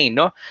oldest stain,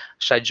 no?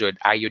 Siya jud,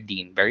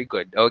 iodine. Very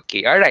good.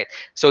 Okay, all right.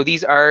 So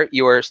these are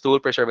your stool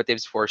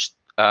preservatives for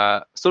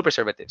stool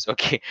preservatives.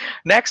 Okay.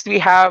 Next, we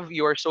have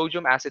your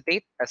sodium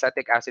acetate,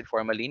 acetic acid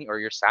formalin, or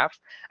your SAF.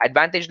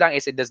 Advantage lang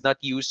is it does not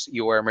use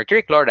your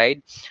mercury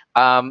chloride,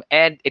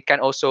 and it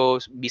can also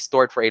be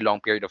stored for a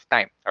long period of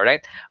time. All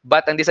right.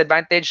 But ang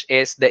disadvantage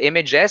is the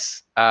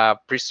images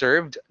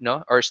preserved,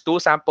 no, or stool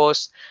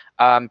samples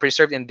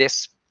preserved in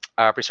this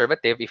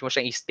preservative, if mo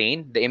siyang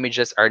i-stain, the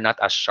images are not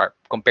as sharp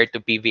compared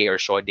to PVA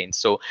or Shodin.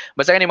 So,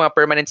 basta yung mga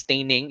permanent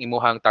staining,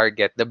 imuhang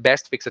target, the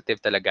best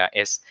fixative talaga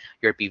is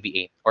your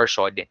PVA or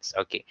Shodins.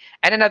 Okay.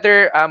 And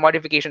another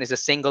modification is a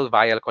single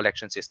vial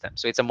collection system.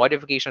 So, it's a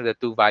modification of the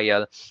two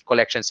vial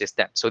collection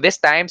system. So, this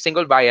time,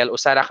 single vial,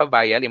 usara ka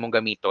vial, imong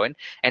gamiton.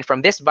 And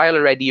from this vial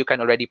already, you can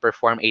already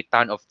perform a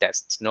ton of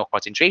tests. No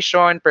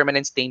concentration,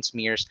 permanent stain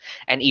smears,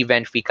 and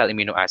even fecal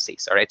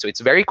immunoassays. All right. So,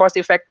 it's very cost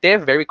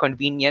effective, very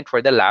convenient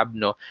for the lab,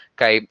 no?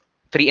 Kay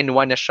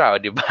 3-in-1 na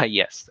siya, di ba?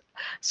 Yes.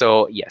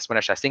 So, yes, mo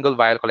na siya. Single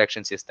vial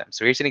collection system.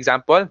 So, here's an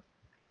example.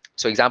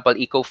 So example,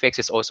 EcoFix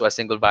is also a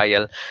single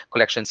vial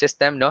collection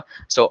system, no?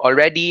 So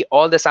already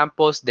all the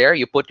samples there,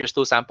 you put your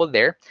stool sample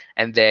there,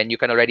 and then you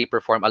can already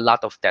perform a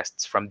lot of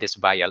tests from this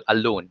vial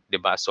alone, di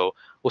ba? So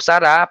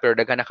usara, pero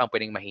daghan na kang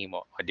pwedeng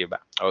mahimo, di ba?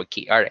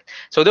 Okay, all right.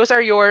 So those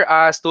are your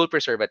stool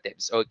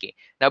preservatives. Okay.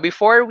 Now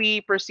before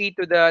we proceed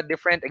to the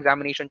different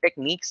examination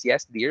techniques,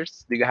 yes,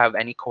 dears, do you have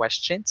any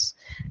questions?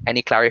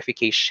 Any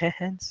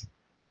clarifications?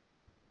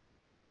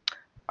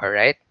 All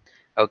right.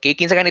 Okay,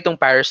 kinsa ganitong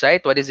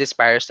parasite? What is this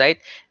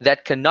parasite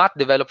that cannot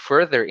develop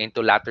further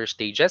into latter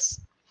stages?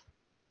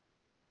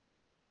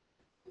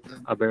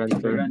 Aberrant,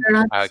 sir.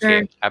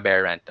 Okay,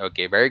 aberrant.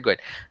 Okay, very good.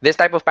 This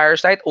type of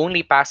parasite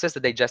only passes the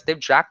digestive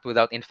tract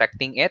without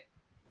infecting it.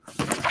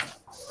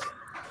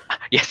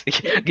 Yes,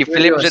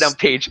 gi-flip siya ng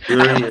page.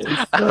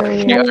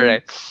 Okay, all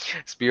right.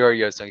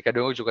 Spurious. Okay,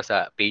 kadungog ka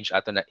sa page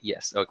ato na.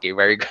 Yes, okay,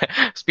 very good.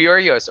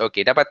 Spurious.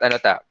 Okay, dapat ano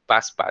ta?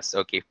 Pass.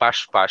 Okay,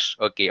 pash.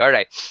 Okay, all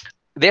right.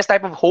 This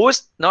type of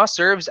host, no,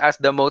 serves as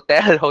the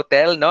motel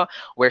hotel, no,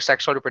 where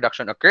sexual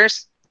reproduction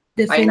occurs.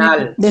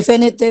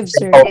 Definitive,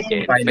 sir.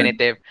 Okay,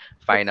 definitive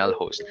final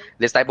host.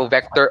 This type of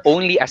vector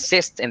only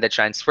assists in the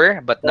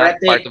transfer, but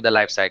not part of the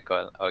life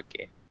cycle.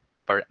 Okay.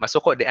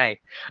 Masuko di ay.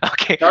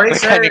 Okay. Sorry,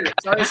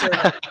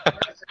 sir.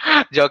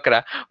 Joke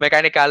ra.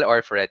 Mechanical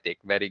or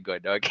phoretic. Very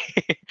good.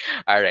 Okay.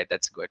 All right,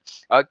 that's good.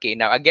 Okay,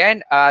 now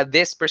again,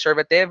 this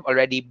preservative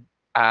already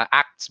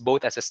acts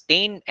both as a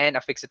stain and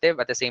a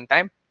fixative at the same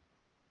time.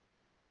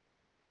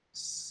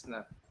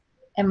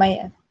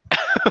 MIF.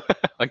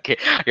 Okay,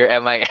 your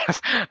MIF.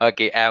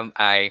 Okay,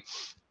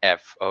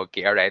 MIF.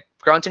 Okay, all right.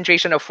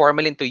 Concentration of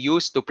formalin to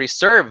use to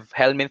preserve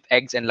helminth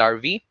eggs and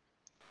larvae.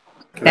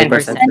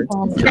 10%.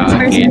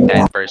 Okay,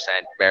 10%.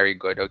 Very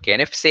good. Okay,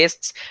 and if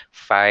cysts,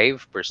 5%.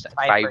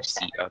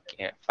 5C.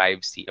 Okay,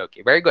 5C.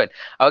 Okay, very good.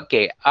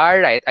 Okay, all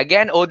right.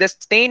 Again,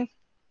 oldest stain.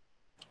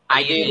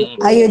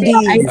 Iodine.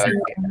 Okay,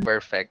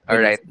 perfect. All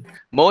right.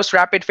 Most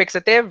rapid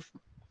fixative.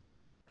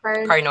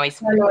 Carnoise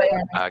fluid.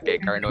 Okay,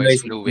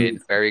 carnoise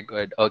fluid. Very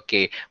good.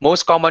 Okay.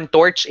 Most common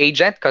torch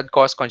agent could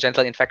cause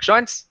congenital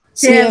infections.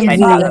 CMV.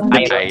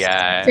 Virus.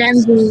 Ayan.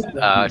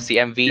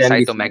 CMV,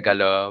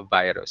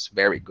 cytomegalovirus.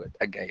 Very good.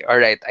 Okay. All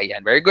right.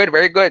 Ayan. Very good.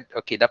 Very good.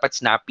 Okay. Dapat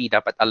snappy.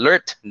 Dapat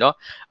alert. No?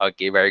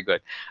 Okay. Very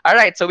good. All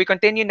right. So we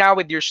continue now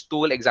with your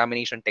stool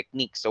examination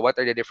techniques. So what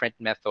are the different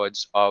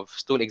methods of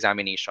stool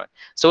examination?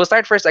 So we'll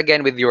start first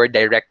again with your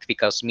direct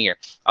fecal smear.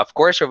 Of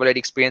course, you've already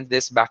experienced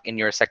this back in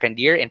your second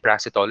year in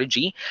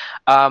parasitology.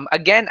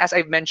 Again, as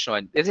I've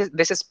mentioned,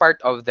 this is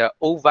part of the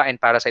ova and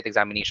parasite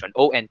examination,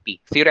 ONP.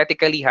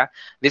 Theoretically,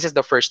 this is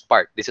the first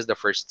part. This is the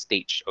first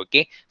stage.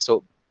 Okay,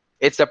 so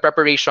it's the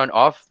preparation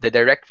of the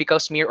direct fecal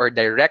smear or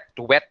direct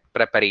wet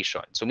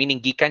preparation. So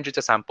meaning gikan jud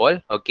sa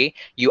sample, okay?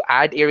 You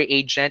add a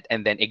reagent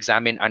and then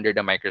examine under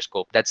the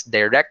microscope. That's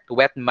direct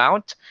wet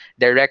mount,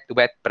 direct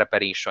wet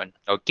preparation.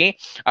 Okay?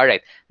 All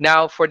right.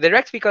 Now for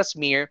direct fecal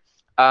smear,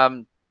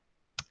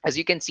 as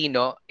you can see,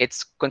 no,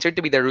 it's considered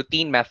to be the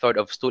routine method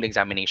of stool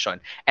examination.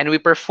 And we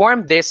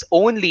perform this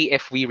only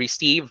if we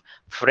receive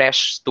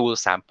fresh stool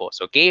samples,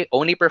 okay?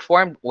 Only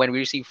performed when we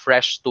receive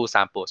fresh stool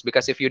samples.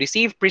 Because if you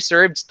receive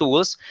preserved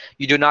stools,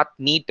 you do not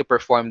need to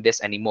perform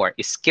this anymore.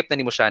 Skip na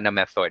nimo siya na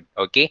method,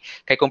 okay?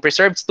 Kaya kung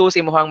preserved stools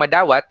imuhang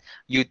madawat,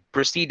 you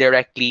proceed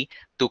directly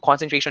to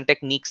concentration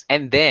techniques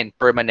and then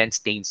permanent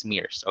stain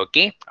smears,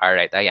 okay? All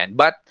right, ayan.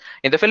 But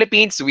in the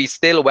Philippines, we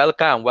still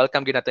welcome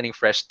ginato ning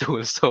fresh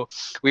tools. So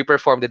we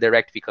perform the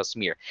direct fecal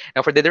smear.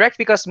 Now for the direct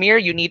fecal smear,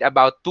 you need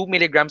about 2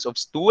 milligrams of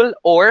stool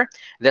or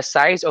the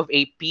size of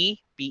a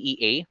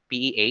PEA,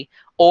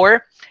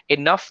 or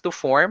enough to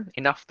form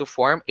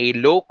a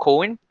low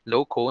cone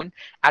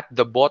at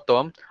the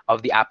bottom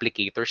of the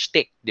applicator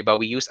stick. Diba?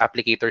 We use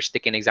applicator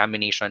stick in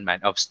examination man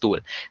of stool.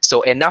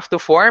 So enough to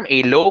form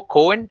a low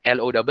cone,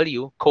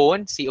 L-O-W,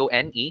 cone,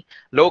 C-O-N-E,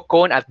 low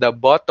cone at the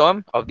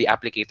bottom of the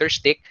applicator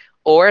stick,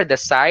 or the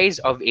size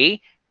of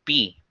a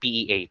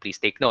PEA. Please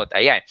take note.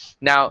 Ayan.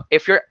 Now,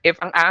 if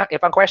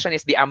ang question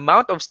is the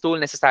amount of stool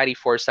necessary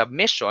for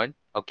submission,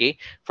 okay,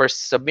 for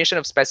submission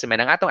of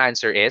specimen, ang atong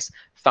answer is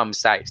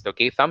thumb-sized.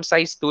 Okay,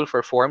 thumb-sized stool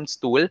for formed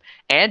stool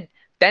and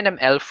 10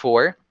 ml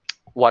for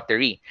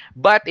watery.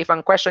 But if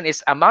ang question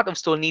is amount of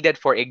stool needed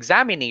for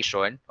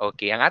examination,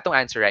 okay, ang atong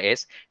answer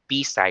is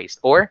pea-sized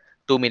or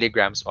 2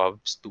 milligrams of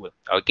stool.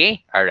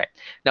 Okay, all right.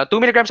 Now,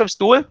 2 milligrams of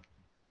stool,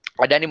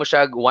 adani mo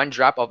siya 1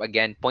 drop of,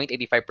 again,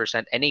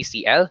 0.85%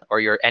 NaCl or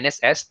your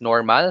NSS,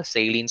 normal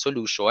saline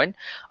solution.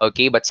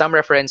 Okay, but some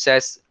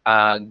references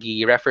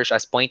gi-refer siya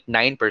as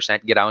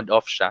 0.9%, gi-round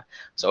off siya.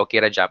 So okay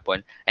ra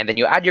Japon. And then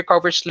you add your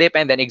cover slip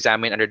and then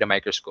examine under the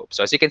microscope.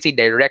 So as you can see,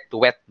 direct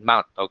wet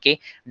mount, okay?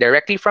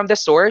 Directly from the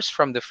source,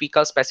 from the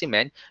fecal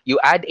specimen, you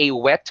add a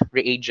wet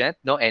reagent,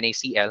 no,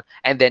 NaCl,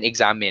 and then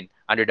examine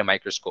under the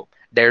microscope.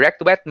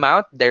 Direct wet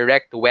mount,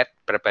 direct wet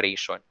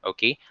preparation,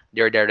 okay?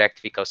 Your direct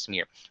fecal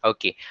smear.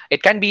 Okay.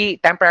 It can be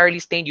temporarily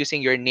stained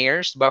using your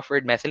Nair's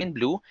buffered methylene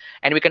blue,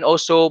 and we can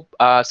also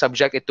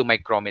subject it to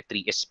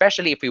micrometry,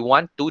 especially if we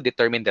want to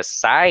determine the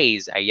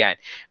size. Ayan.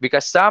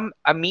 Because some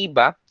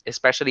amoeba,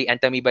 especially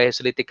Entamoeba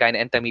histolytica and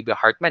Entamoeba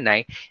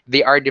hartmanni,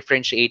 they are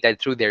differentiated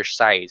through their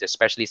size,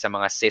 especially sa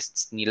mga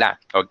cysts nila.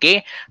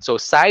 Okay? So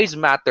size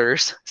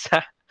matters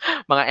sa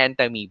mga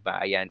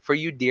entamoeba. Ayan. For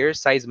you, dear,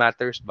 size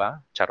matters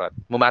ba? Charot.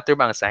 Matter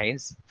ba ang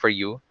size for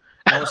you?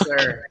 No,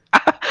 sir.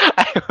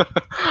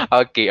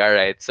 Okay, all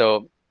right.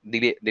 So,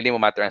 dili mo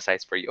matter ang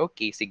size for you.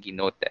 Okay, sige,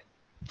 noted.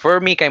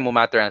 For me, kay mo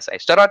matter ang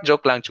size. Charot,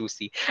 joke lang,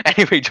 choosy.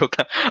 Anyway, joke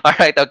lang. All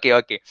right,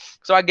 okay.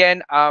 So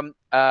again,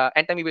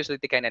 Entamoeba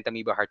histolytica and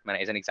Entamoeba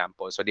hartmanni is an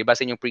example. So, di ba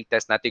sa inyong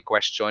pre-test natin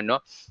question,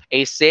 no?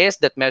 A cyst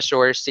that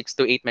measures 6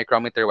 to 8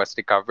 micrometer was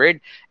recovered,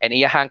 and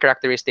iyahang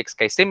characteristics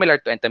kay similar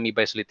to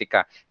Entamoeba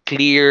histolytica.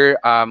 Clear,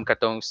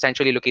 katong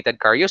centrally located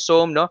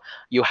karyosome, no?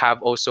 You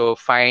have also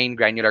fine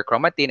granular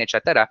chromatin,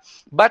 etc.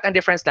 But ang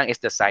difference lang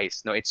is the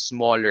size, no? It's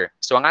smaller.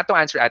 So, ang atong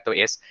answer ato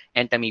is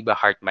Entamoeba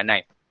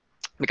hartmanni.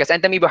 Because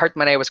Entamoeba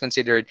hartmanni was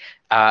considered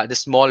the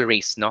small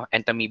race, no?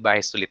 Entamoeba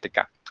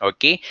histolytica.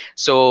 Okay?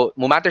 So,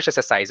 mumatter siya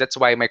sa size. That's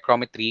why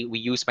we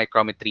use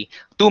micrometry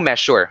to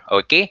measure.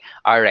 Okay?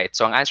 All right.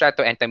 So, ang answer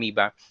ato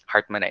Entamoeba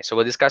hartmanni. So,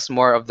 we'll discuss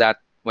more of that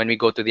when we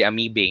go to the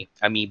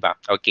amoeba.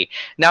 Okay.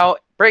 Now,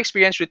 per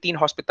experience, routine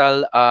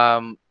hospital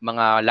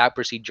mga lab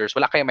procedures,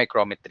 wala kayo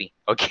micrometry.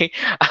 Okay?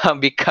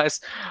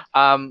 Because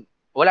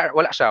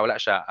wala siya.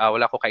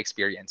 Wala ko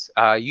ka-experience.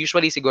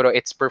 Usually siguro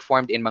it's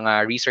performed in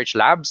mga research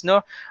labs,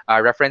 no?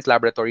 Reference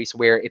laboratories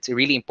where it's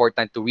really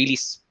important to really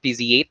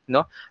speciate,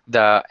 no,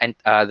 the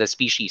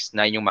species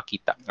na inyong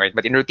makita. Alright,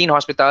 but in routine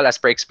hospital, as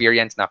per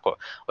experience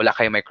nako, wala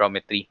kayo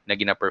micrometry na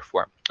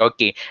gina-perform.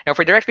 Okay. Now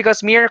for direct fecal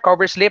smear,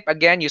 cover slip,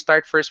 again, you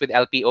start first with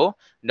LPO,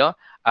 no?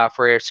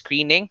 For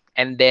screening,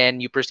 and then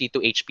you proceed to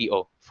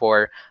HPO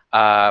for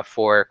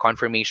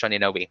confirmation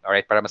in a way, all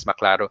right, para mas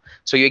maklaro.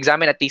 So you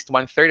examine at least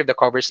 1/3 of the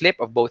cover slip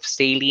of both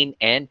saline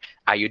and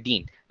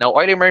iodine. Now,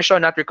 oil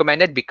immersion not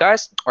recommended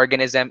because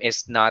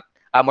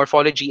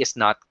morphology is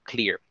not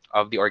clear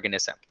of the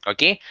organism.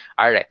 Okay,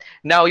 all right.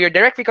 Now, your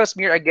direct fecal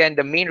smear, again,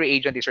 the main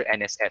reagent is your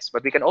NSS,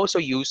 but we can also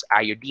use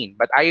iodine,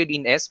 but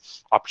iodine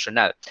is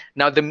optional.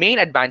 Now, the main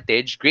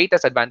advantage,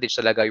 greatest advantage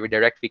talaga your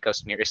direct fecal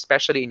smear,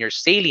 especially in your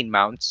saline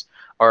mounts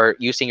or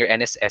using your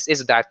NSS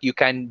is that you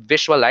can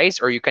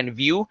visualize or you can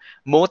view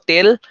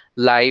motile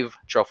live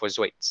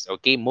trophozoites.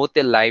 Okay,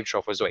 motile live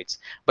trophozoites.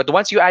 But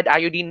once you add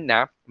iodine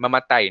na,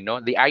 mamatay,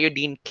 no? The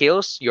iodine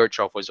kills your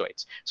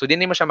trophozoites. So, di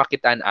mo siya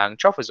makitaan ang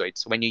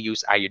trophozoites when you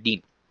use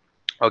iodine.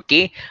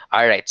 Okay?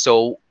 All right.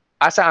 So,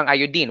 asa ang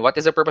iodine? What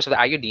is the purpose of the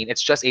iodine?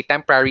 It's just a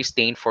temporary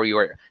stain for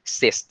your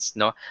cysts,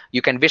 no?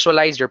 You can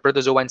visualize your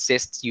protozoan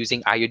cysts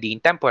using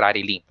iodine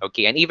temporarily,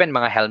 okay? And even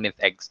mga helminth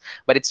eggs.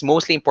 But it's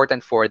mostly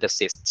important for the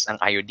cysts,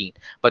 ang iodine.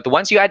 But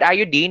once you add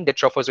iodine, the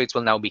trophozoites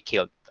will now be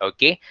killed,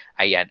 okay?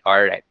 Ayan.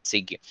 All right.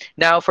 Sige.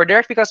 Now, for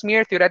direct fecal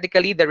smear,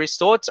 theoretically, the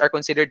results are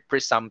considered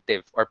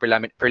presumptive or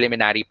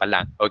preliminary pa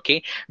lang,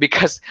 okay?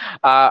 Because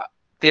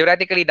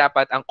theoretically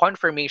dapat ang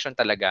confirmation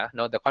talaga,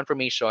 no, the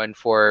confirmation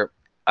for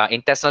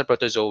intestinal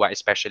protozoa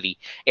especially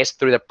is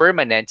through the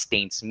permanent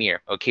stain smear.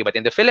 Okay, but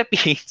in the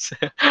Philippines,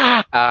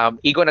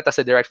 igo na ta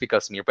sa direct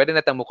fecal smear. Pwede na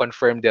ta mo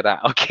confirm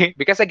dira, okay?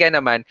 Because again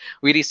naman,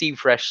 we receive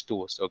fresh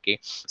stools, okay?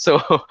 So,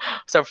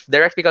 sa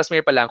direct fecal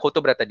smear pa lang,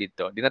 kutubra ta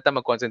dito. Di na ta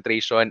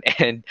mag-concentration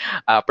and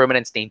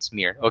permanent stain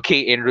smear,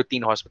 okay? In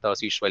routine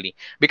hospitals usually.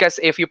 Because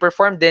if you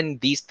perform then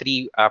these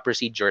three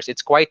procedures,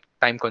 it's quite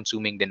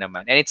time-consuming din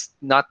naman. And it's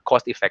not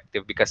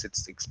cost-effective because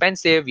it's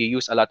expensive. You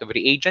use a lot of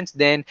reagents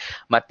then,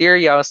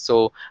 materials.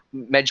 So,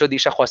 medyo di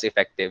siya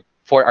cost-effective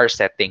for our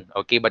setting,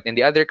 okay? But in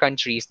the other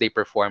countries, they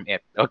perform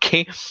it,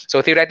 okay?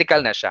 So,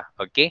 theoretical na siya,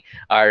 okay?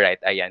 All right,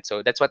 ayan.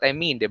 So, that's what I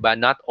mean, diba?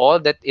 Not all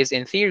that is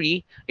in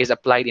theory is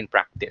applied in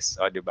practice,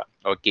 oh, diba?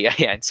 Okay,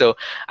 ayan. So,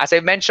 as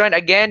I mentioned,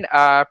 again,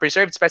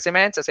 preserved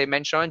specimens, as I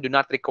mentioned, do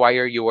not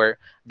require your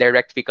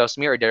direct fecal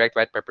smear or direct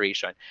wet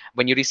preparation.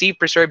 When you receive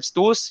preserved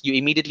stools, you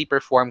immediately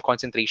perform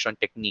concentration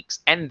techniques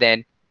and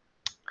then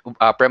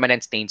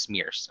permanent stain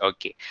smears.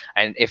 Okay.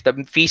 And if the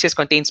feces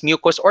contains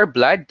mucus or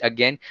blood,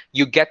 again,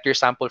 you get your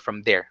sample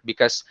from there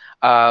because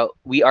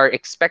we are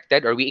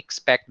expected or we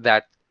expect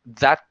that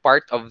that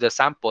part of the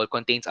sample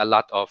contains a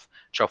lot of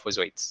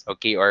trophozoites,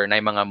 okay, or na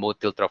mga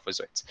motile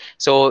trophozoites.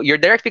 So your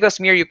direct fecal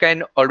smear, you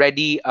can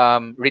already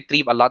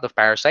retrieve a lot of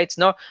parasites,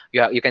 no?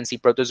 You can see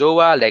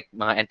protozoa like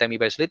mga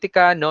Entamoeba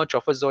silitica, no,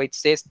 trophozoite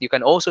cyst. You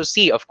can also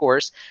see, of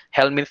course,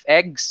 helminth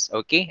eggs,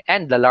 okay,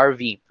 and the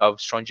larvae of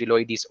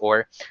strongyloides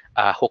or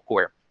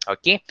hookworm.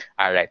 Okay,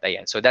 all right,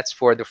 ayan. So that's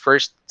for the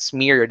first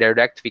smear, your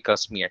direct fecal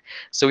smear.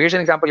 So here's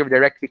an example of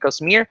direct fecal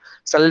smear.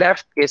 So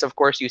left is, of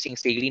course, using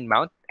saline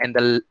mount, and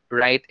the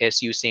right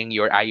is using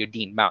your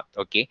iodine mount,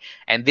 okay?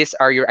 And these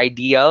are your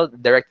ideal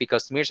direct fecal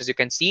smears. As you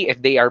can see,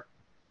 if they are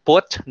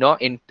put no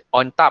in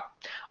on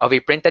top of a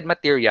printed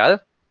material,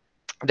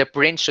 the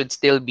print should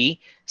still be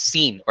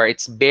seen or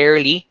it's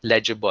barely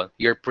legible.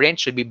 Your print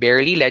should be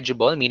barely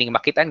legible, meaning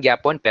makitaan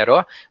gyapon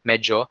pero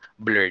medyo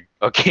blurred.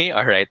 Okay?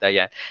 All right,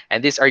 ayan.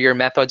 And these are your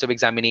methods of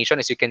examination.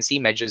 As you can see,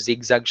 medyo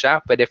zigzag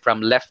siya. Pwede from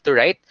left to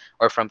right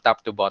or from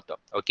top to bottom.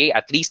 Okay?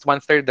 At least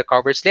 1/3 the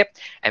cover slip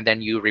and then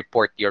you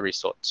report your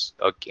results.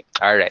 Okay.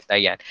 All right,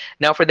 ayan.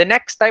 Now, for the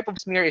next type of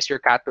smear is your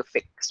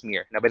catho-thick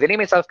smear. Now, by the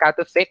name itself,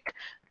 catho-thick,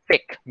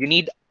 you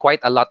need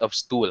quite a lot of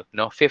stool,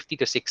 no? 50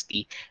 to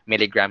 60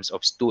 milligrams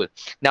of stool.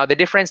 Now, the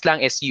difference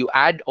lang is you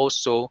add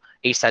also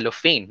a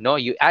cellophane, no?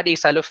 You add a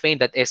cellophane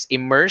that is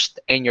immersed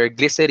in your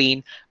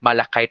glycerine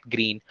malachite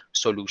green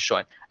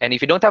solution. And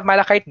if you don't have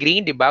malachite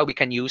green, diba, we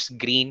can use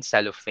green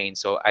cellophane.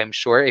 So I'm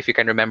sure if you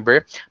can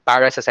remember,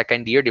 para sa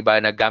second year,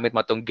 diba, nagamit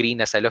mo tong green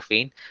na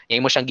cellophane,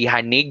 yung mo siyang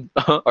gihanig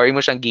or yung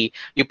mo siyang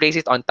you place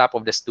it on top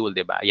of the stool,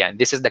 diba? Yan,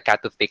 this is the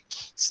catho-thick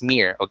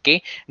smear,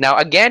 okay? Now,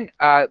 again,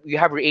 you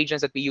have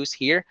reagents that we use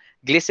here.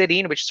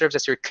 Glycerine, which serves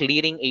as your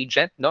cleaning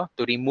agent, no,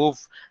 to remove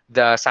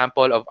the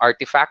sample of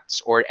artifacts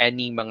or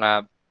any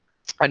mga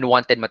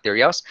unwanted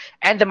materials,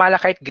 and the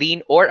malachite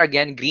green or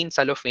again green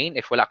cellophane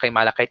if wala kay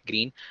malachite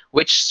green,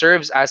 which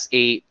serves as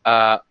a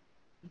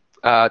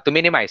to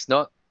minimize,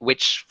 no,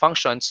 which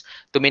functions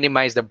to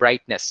minimize the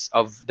brightness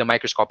of the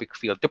microscopic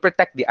field to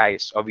protect the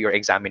eyes of your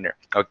examiner.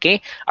 Okay,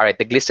 all right,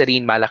 the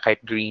glycerine malachite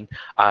green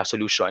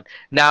solution.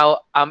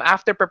 Now,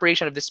 after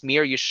preparation of the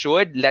smear, you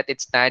should let it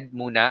stand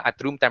muna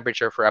at room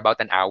temperature for about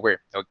an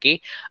hour.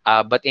 Okay,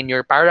 but in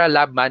your para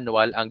lab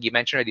manual, ang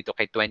gi-mention na dito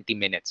kay 20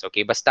 minutes.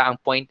 Okay, basta ang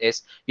point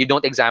is you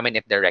don't examine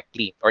it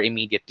directly or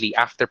immediately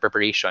after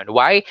preparation.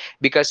 Why?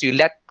 Because you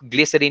let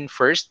glycerine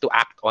first to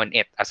act on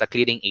it as a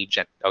cleaning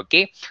agent.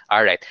 Okay,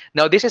 all right.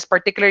 Now, this is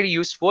particularly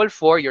useful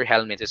for your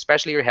helminths,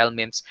 especially your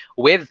helminths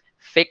with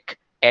thick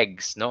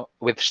eggs, no,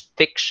 with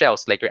thick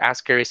shells like your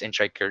ascaris and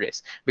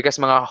trichuris. Because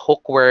mga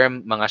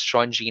hookworm, mga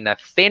strongy na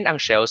thin ang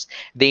shells,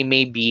 they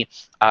may be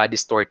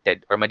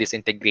distorted or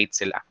ma-disintegrate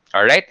sila.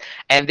 All right,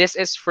 and this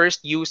is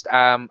first used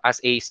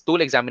as a stool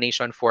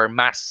examination for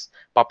mass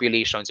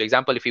population. So,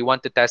 example, if you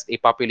want to test a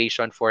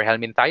population for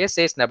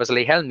helminthiasis, na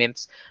basically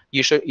helminths,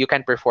 you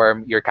can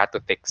perform your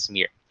catho-thick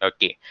smear.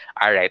 Okay,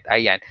 all right,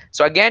 ayan.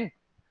 So again,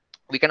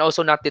 we can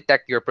also not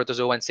detect your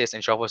protozoan cysts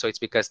and trophozoites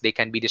because they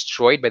can be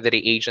destroyed by the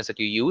reagents that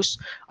you use.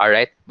 All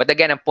right. But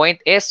again, a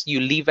point is you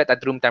leave it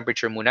at room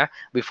temperature muna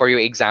before you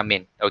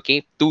examine.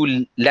 Okay.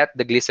 To let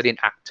the glycerin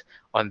act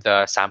on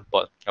the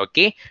sample.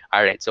 Okay?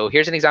 All right. So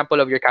here's an example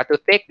of your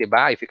catothic,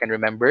 diba? If you can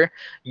remember,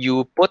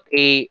 you put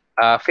a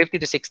 50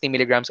 to 60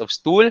 milligrams of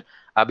stool.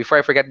 Before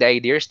I forget the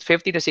ideas,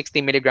 50 to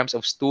 60 milligrams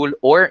of stool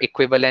or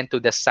equivalent to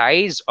the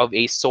size of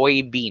a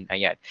soybean.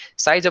 Ayan.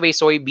 Size of a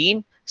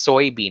soybean,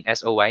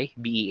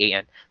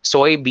 S-O-Y-B-E-A-N.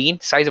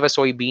 Soybean, size of a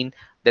soybean,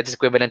 that is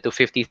equivalent to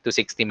 50 to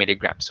 60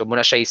 milligrams. So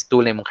muna siya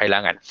stool na mong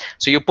kailangan.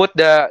 So you put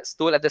the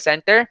stool at the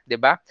center,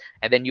 diba?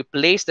 And then you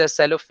place the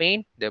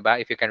cellophane,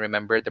 diba? If you can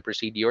remember the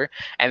procedure.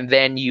 And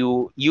then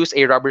you use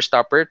a rubber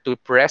stopper to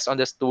press on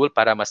the stool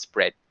para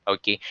ma-spread.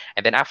 Okay.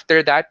 And then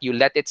after that, you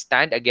let it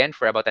stand again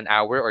for about an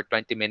hour or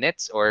 20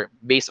 minutes or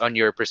based on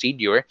your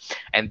procedure.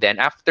 And then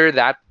after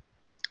that,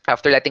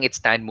 after letting it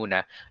stand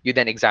muna, you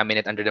then examine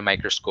it under the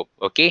microscope.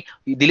 Okay?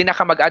 Dili na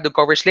ka mag-add og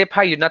cover slip,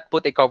 ha? You not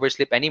put a cover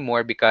slip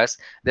anymore because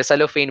the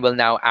cellophane will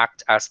now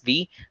act as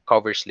the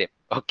cover slip.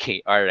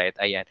 Okay, all right,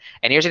 ayan.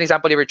 And here's an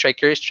example of your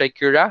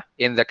tricura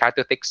in the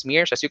catothic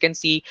smears. As you can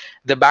see,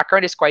 the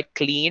background is quite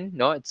clean,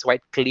 no? It's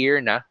quite clear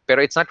na,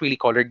 pero it's not really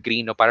colored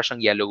green, no? Para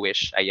siyang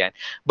yellowish, ayan.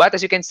 But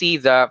as you can see,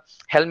 the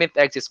helminth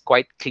eggs is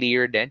quite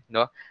clear then,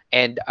 no?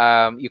 And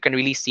you can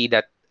really see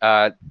that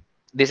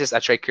this is a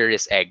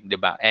trichuris egg,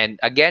 diba? And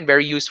again,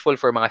 very useful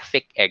for mga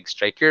thick eggs,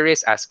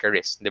 trichuris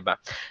ascaris, diba?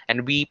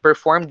 And we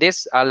performed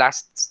this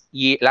last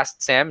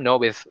sem, no,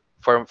 with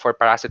for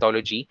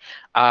parasitology.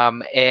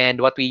 And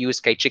what we use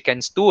kay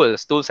chicken stool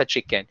sa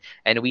chicken.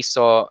 And we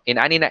saw in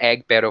ani na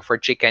egg, pero for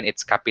chicken,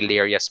 it's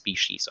capillaria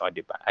species, o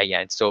diba?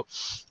 Ayan. So,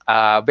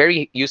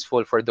 very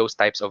useful for those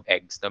types of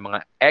eggs, the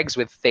mga eggs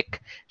with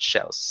thick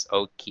shells.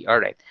 Okay,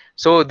 all right.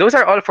 So those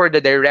are all for the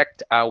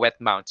direct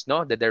wet mounts,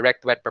 no? The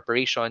direct wet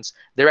preparations,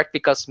 direct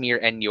pickle smear,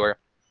 and your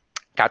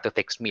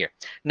catothic smear.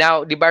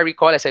 Now, di ba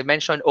recall, as I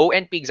mentioned,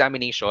 ONP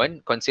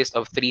examination consists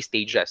of 3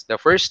 stages. The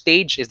first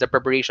stage is the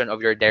preparation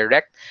of your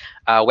direct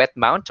wet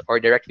mount or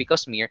direct fecal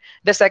smear.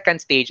 The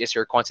second stage is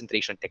your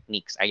concentration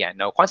techniques. Ayan.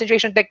 Now,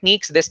 concentration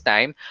techniques this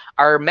time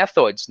are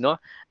methods, no?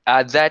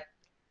 That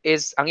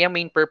is, ang iyang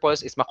main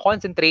purpose is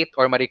ma-concentrate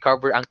or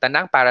ma-recover ang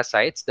tanang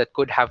parasites that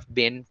could have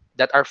been,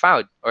 that are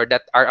found or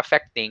that are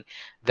affecting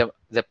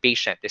the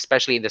patient,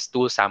 especially in the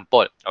stool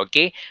sample.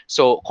 Okay?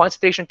 So,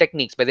 concentration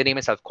techniques, by the name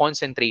itself,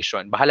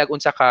 concentration. Bahalag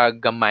unsa ka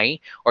gamay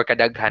or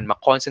kadaghan,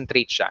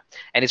 ma-concentrate siya.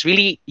 And it's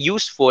really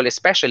useful,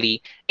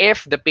 especially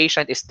if the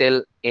patient is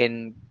still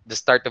in the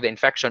start of the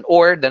infection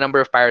or the number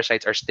of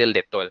parasites are still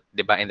little,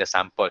 di ba, in the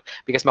sample.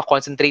 Because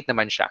ma-concentrate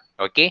naman siya.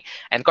 Okay?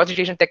 And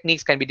concentration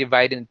techniques can be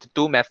divided into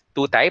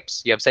two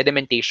types. You have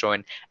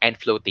sedimentation and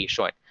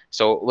flotation.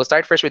 So we'll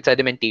start first with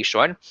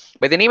sedimentation.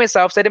 By the name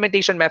itself,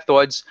 sedimentation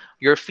methods,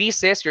 your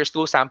feces, your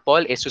stool sample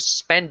is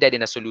suspended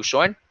in a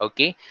solution,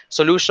 okay?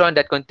 Solution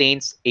that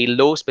contains a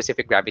low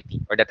specific gravity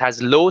or that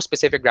has low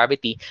specific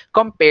gravity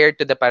compared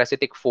to the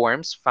parasitic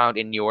forms found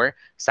in your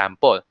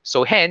sample.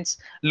 So hence,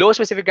 low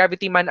specific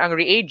gravity man ang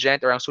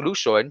reagent or ang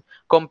solution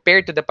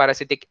compared to the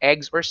parasitic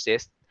eggs or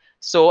cysts.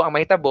 So ang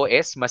mahitabo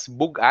is mas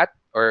bugat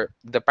or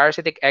the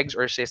parasitic eggs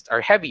or cysts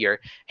are heavier.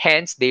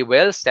 Hence, they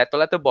will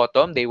settle at the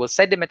bottom, they will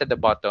sediment at the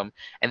bottom,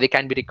 and they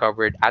can be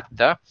recovered at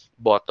the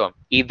bottom.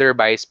 Either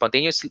by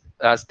spontaneously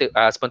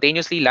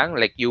lang,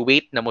 like you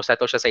wait na mo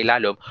settle siya sa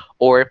ilalom,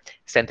 or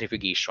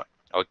centrifugation.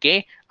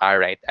 Okay? All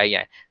right.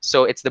 Ayan.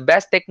 So, it's the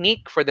best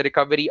technique for the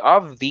recovery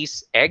of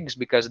these eggs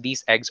because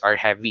these eggs are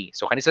heavy.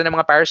 So, kanisa ng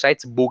mga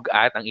parasites,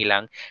 bugat ang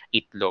ilang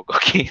itlog.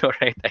 Okay? All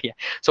right. Ayan.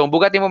 So, kung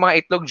bugatin mo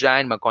mga itlog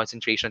dyan,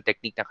 mag-concentration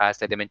technique na ka,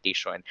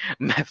 sedimentation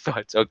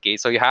methods. Okay?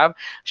 So, you have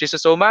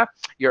schistosoma,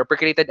 your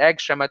percolated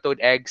eggs,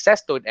 trematode eggs,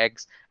 cestode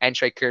eggs, and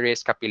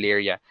trichuris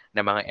capillaria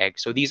na mga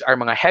eggs. So, these are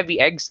mga heavy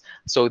eggs.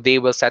 So, they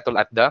will settle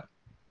at the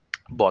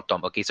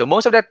bottom. Okay, so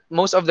most of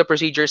the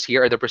procedures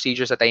here are the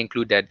procedures that I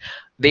included.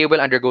 They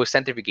will undergo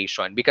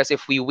centrifugation because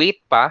if we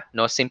wait pa,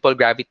 no, simple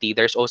gravity,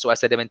 there's also a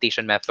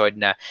sedimentation method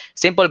na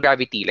simple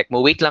gravity, like mo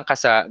wait lang ka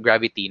sa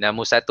gravity na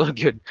mo settle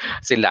yun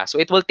sila. So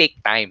it will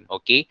take time,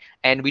 okay?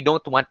 And we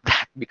don't want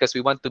that because we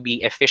want to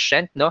be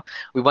efficient, no?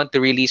 We want to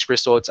release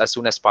results as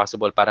soon as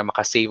possible para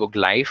makasave og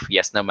life.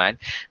 Yes naman.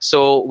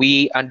 So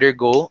we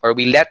undergo or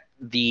we let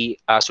the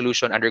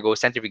solution undergo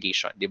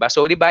centrifugation, di ba?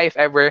 So, di ba, if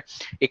ever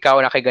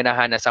ikaw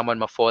nakiganahan na someone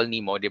ma-fall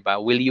nimo, di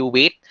ba? Will you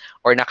wait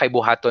or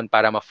nakaibuhaton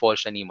para ma-fall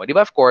siya nimo? Di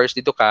ba, of course,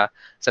 dito ka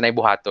sa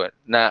naibuhaton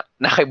na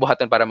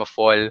nakaibuhaton para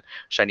ma-fall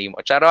siya nimo.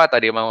 Charot,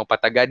 di ba,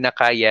 patagad na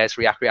ka, yes,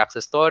 react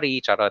sa story,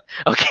 charot.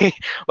 Okay,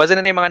 basta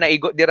na yung mga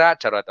naigot dira,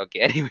 charot.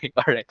 Okay, anyway,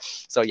 all right.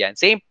 So, yan,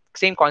 same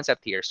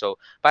concept here. So,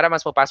 para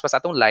mas mapaspas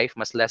atong life,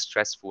 mas less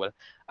stressful,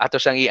 ato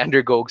siyang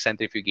i-undergo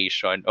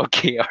centrifugation.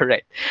 Okay, all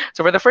right.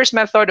 So, for the first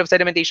method of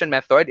sedimentation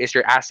method is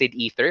your acid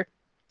ether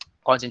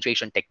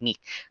concentration technique.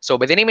 So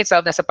by the name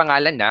itself, nasa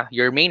pangalan na,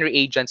 your main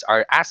reagents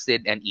are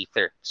acid and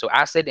ether. So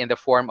acid in the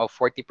form of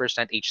 40%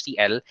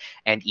 HCl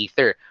and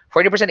ether.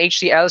 40%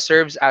 HCl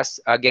serves as,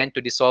 again,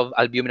 to dissolve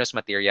albuminous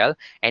material,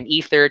 and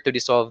ether to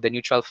dissolve the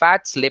neutral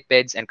fats,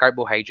 lipids, and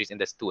carbohydrates in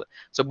the stool.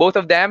 So both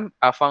of them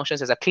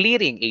functions as a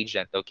clearing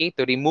agent, okay,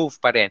 to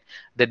remove pa rin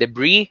the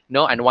debris,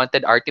 no,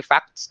 unwanted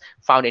artifacts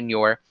found in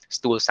your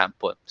stool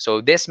sample.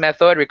 So this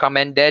method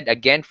recommended,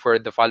 again, for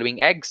the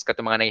following eggs,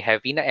 katong mga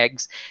heavy na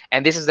eggs,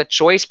 and this is the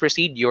choice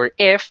procedure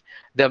if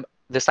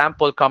the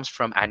sample comes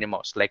from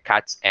animals like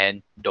cats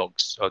and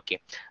dogs. Okay.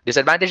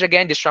 Disadvantage,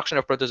 again, destruction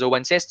of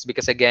protozoan cysts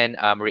because, again,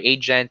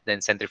 reagent, then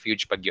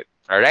centrifuge pag yun.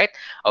 All right?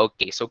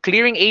 Okay. So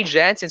clearing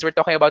agent, since we're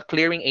talking about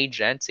clearing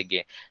agent,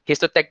 sige.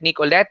 Histotechnique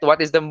ulit,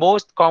 what is the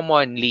most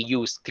commonly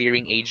used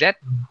clearing agent?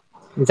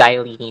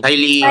 Xylene.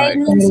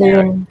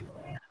 Eileen.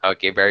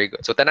 Okay, very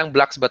good. So tanang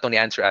blocks ba itong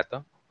ni-answer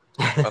ato?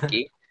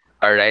 Okay.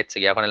 All right.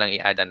 Sige, ako na lang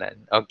i-addanan.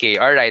 Okay.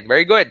 All right.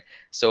 Very good.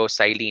 So,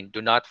 silene.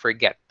 Do not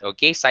forget.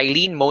 Okay.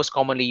 Silene, most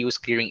commonly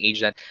used clearing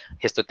agent,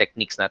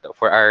 histotechniques na to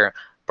for our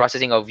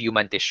processing of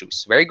human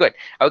tissues. Very good.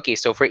 Okay.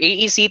 So, for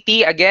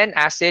AECT, again,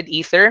 acid,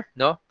 ether,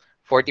 no?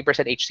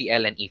 40%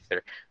 HCl and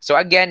ether. So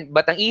again,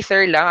 but ang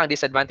ether lang, ang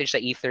disadvantage sa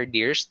ether,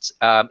 dears,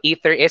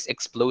 ether is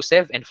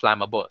explosive and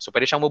flammable. So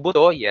pwede siyang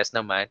mubuto, yes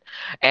naman,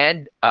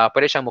 and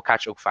pwede siyang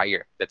catch on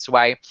fire. That's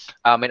why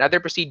in other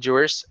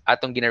procedures,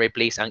 atong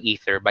gina-replace ang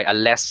ether by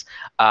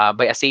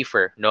a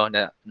safer, no,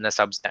 na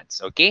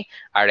substance. Okay?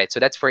 All right. So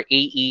that's for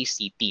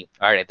AECT.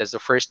 All right. That's the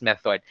first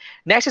method.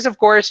 Next is, of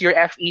course, your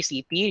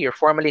FECT, your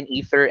formalin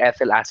ether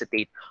ethyl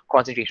acetate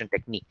concentration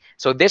technique.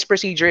 So this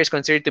procedure is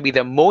considered to be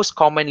the most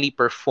commonly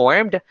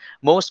performed,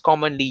 most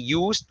commonly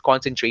used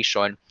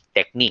concentration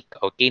technique.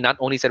 Okay, not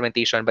only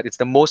sedimentation, but it's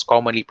the most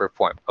commonly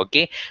performed.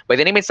 Okay, by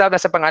the name itself,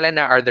 nasa pangalan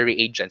na are the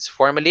reagents.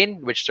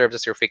 Formalin, which serves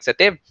as your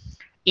fixative.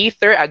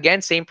 Ether,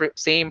 again, same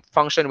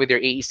function with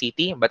your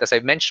AECT, but as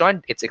I've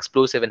mentioned, it's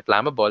explosive and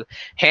flammable.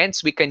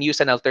 Hence, we can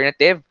use an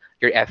alternative,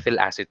 your ethyl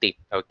acetate.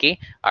 Okay?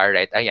 All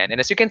right, ayan. And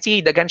as you can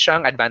see, dagan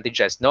siyang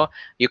advantages, no?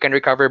 You can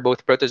recover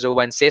both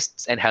protozoan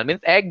cysts and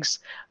helminth eggs.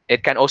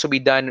 It can also be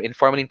done in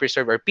formalin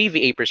preserved or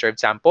PVA preserved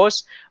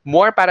samples.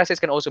 More parasites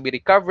can also be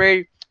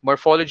recovered.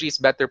 Morphology is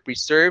better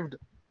preserved.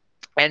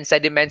 And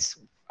sediments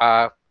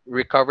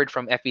recovered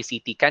from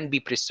FECT can be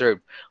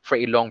preserved for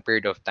a long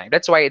period of time.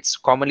 That's why it's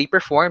commonly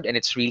performed and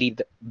it's really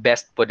the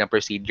best po na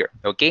procedure.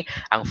 Okay?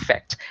 Ang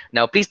FECT.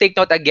 Now, please take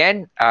note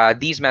again,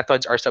 these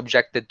methods are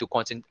subjected to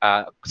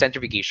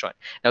centrifugation.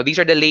 Now, these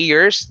are the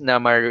layers na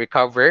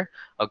ma-recover,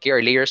 okay,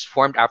 or layers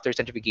formed after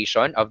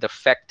centrifugation of the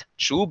FECT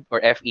tube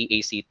or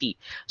FEACT.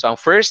 So,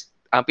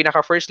 ang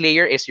pinaka-first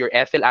layer is your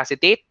ethyl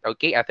acetate,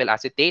 okay, ethyl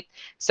acetate.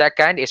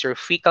 Second is your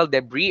fecal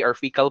debris or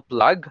fecal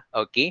plug,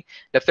 okay.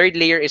 The third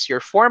layer is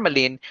your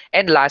formalin,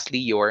 and lastly,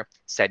 your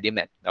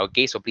sediment,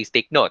 okay. So please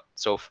take note.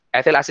 So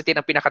ethyl acetate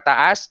ang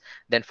pinakataas,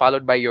 then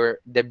followed by your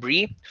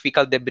debris,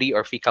 fecal debris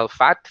or fecal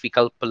fat,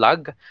 fecal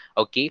plug,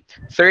 okay.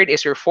 Third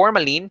is your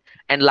formalin,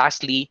 and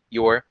lastly,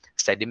 your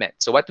sediment.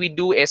 So what we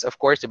do is, of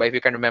course, diba, if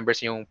you can remember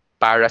yung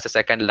para sa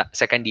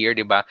second year,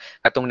 di ba?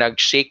 Katong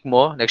nag-shake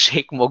mo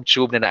og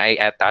tube na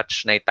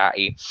attach na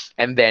itai.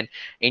 And then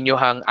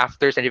inyong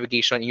after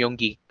centrifugation inyong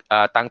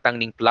tangtang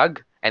ning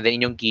plug, and then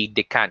inyong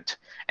decant.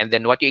 And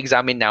then what you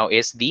examine now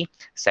is the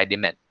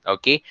sediment.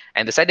 Okay?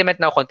 And the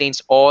sediment now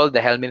contains all the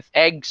helminth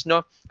eggs,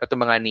 no?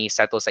 Katong mga ni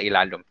settle sa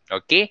ilalom.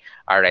 Okay?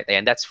 All right.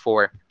 And that's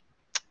for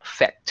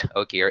FECT,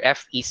 okay, or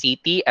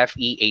FECT,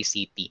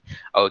 FEACT.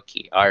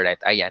 Okay, all right,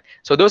 ayan.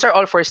 So those are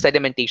all for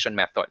sedimentation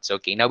methods.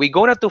 Okay, now we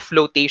go now to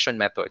flotation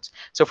methods.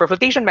 So for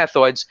flotation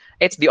methods,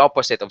 it's the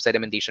opposite of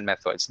sedimentation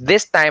methods.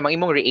 This time, ang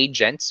imong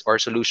reagents or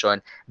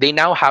solution, they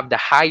now have the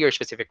higher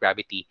specific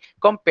gravity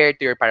compared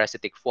to your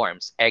parasitic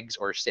forms, eggs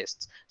or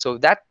cysts.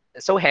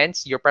 So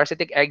hence, your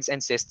parasitic eggs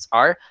and cysts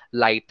are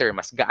lighter.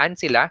 Mas gaan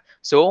sila.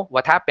 So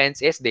what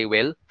happens is they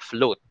will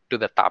float to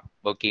the top.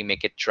 Okay,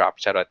 make it drop.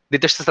 Charot.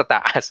 Dito sa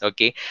taas.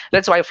 Okay,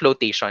 that's why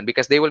flotation,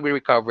 because they will be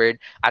recovered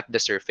at the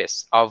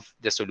surface of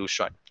the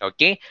solution.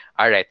 Okay,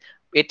 all right.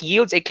 It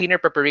yields a cleaner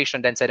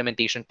preparation than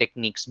sedimentation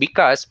techniques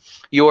because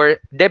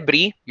your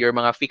debris, your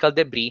mga fecal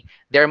debris,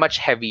 they're much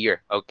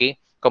heavier. Okay,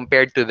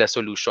 compared to the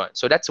solution.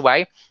 So that's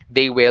why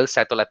they will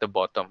settle at the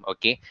bottom,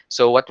 okay?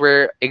 So what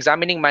we're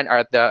examining man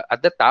are at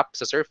the top,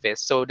 sa surface,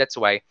 so that's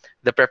why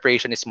the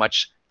preparation is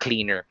much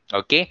cleaner,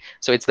 okay?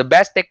 So it's the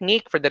best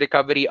technique for the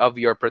recovery of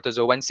your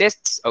protozoan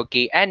cysts,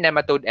 okay, and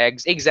nematode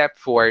eggs, except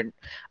for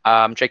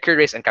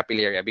trichuris and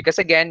capillaria. Because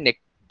again,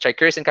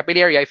 trichuris and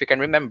capillaria, if you can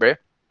remember,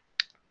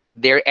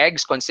 their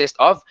eggs consist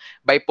of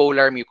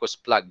bipolar mucus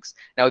plugs.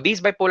 Now,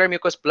 these bipolar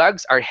mucus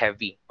plugs are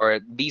heavy, or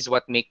these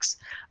what make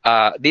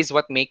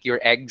your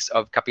eggs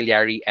of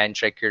capillary and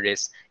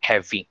trichuris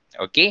heavy.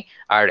 Okay,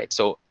 all right.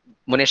 So,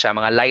 muna siya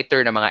mga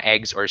lighter na mga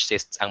eggs or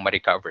cysts ang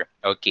ma-recover.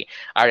 Okay,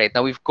 all right.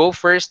 Now we go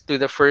first to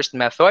the first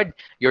method,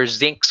 your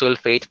zinc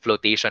sulfate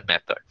flotation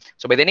method.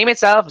 So by the name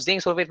itself,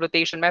 zinc sulfate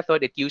flotation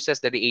method, it uses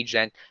the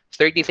reagent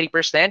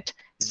 33%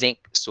 zinc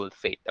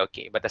sulfate.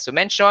 Okay, but as I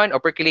mentioned,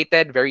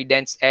 operculated, very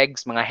dense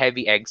eggs, mga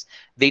heavy eggs,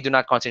 they do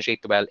not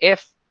concentrate well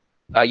if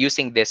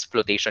using this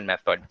flotation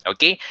method.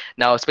 Okay?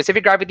 Now,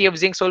 specific gravity of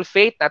zinc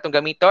sulfate, natong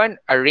gamiton,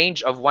 a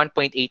range of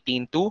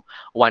 1.18 to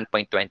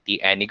 1.20.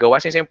 And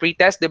igawa sa yung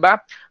pretest, di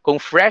ba? Kung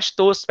fresh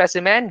tool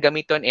specimen,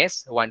 gamiton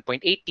is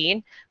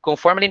 1.18. Kung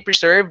formalin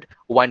preserved,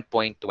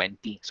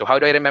 1.20. So how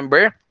do I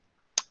remember?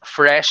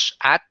 Fresh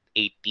at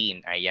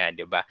 18. Ayan,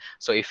 di ba?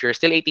 So if you're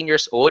still 18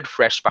 years old,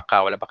 fresh pa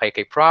ka, wala pa kayo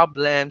kay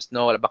problems,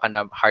 no? Wala pa ka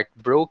na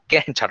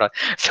heartbroken, charot.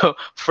 So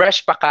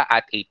fresh pa ka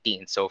at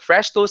 18. So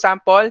fresh tool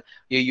sample,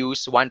 you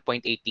use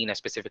 1.18 as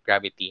specific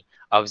gravity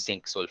of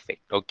zinc sulfate.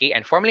 Okay?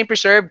 And formalin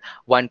preserved,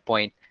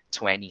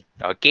 1.20.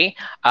 Okay?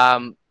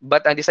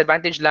 But ang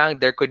disadvantage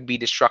lang, there could be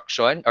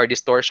destruction or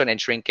distortion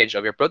and shrinkage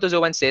of your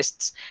protozoan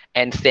cysts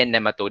and thin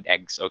nematode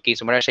eggs. Okay,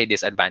 so mara siya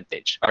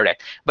disadvantage. All right.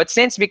 But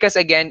because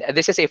again,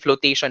 this is a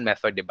flotation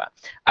method, di ba?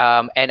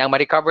 And ang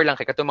ma-recover lang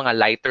kay katong mga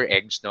lighter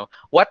eggs, no?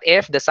 What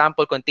if the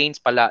sample contains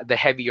pala the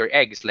heavier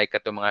eggs like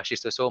katong mga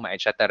schistosoma,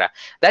 etc.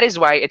 That is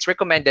why it's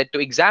recommended to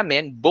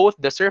examine both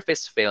the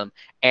surface film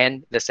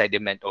and the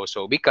sediment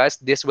also, because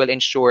this will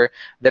ensure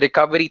the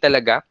recovery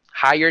talaga,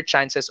 higher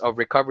chances of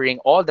recovering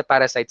all the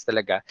parasites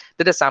talaga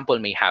that the sample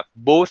may have,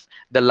 both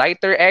the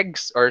lighter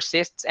eggs or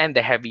cysts and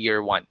the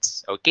heavier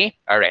ones. Okay?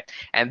 All right.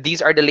 And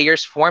these are the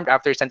layers formed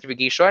after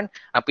centrifugation.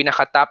 Ang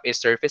pinaka-top is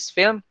surface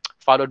film,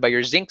 followed by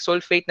your zinc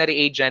sulfate na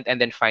reagent, and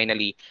then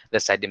finally the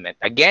sediment.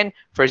 Again,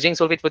 for zinc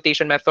sulfate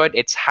flotation method,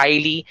 it's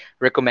highly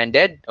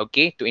recommended,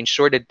 okay, to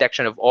ensure the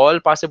detection of all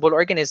possible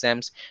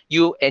organisms.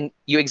 You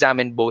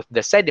examine both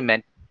the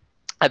sediment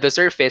at the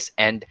surface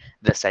and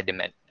the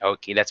sediment.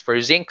 Okay, that's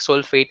for zinc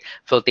sulfate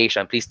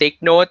flotation. Please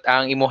take note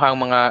ang imuhang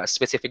mga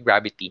specific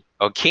gravity.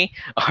 Okay?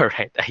 All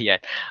right. Ayan.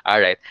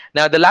 All right.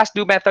 Now, the last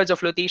two methods of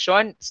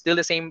flotation, still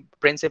the same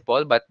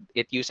principle, but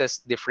it uses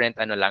different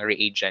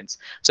reagents.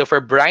 So for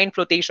brine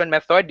flotation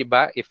method,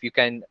 diba, if you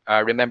can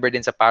remember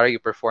din sa para you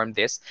perform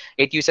this,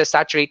 it uses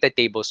saturated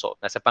table salt.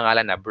 Nasa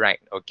pangalan na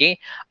brine. Okay?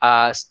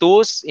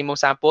 Stools, imong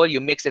sample,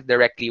 you mix it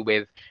directly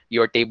with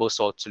your table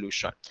salt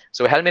solution.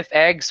 So helminth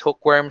eggs,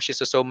 hookworm,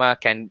 schistosoma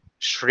can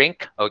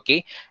shrink,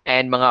 okay?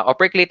 And mga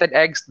operculated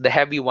eggs, the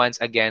heavy ones,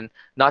 again,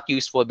 not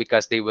useful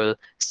because they will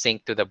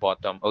sink to the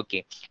bottom,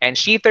 okay? And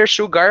sheather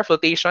sugar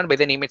flotation, by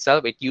the name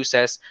itself, it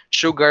uses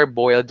sugar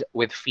boiled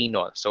with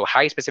phenol. So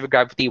high specific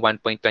gravity,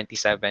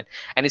 1.27.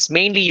 And it's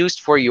mainly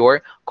used for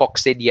your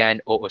coccidian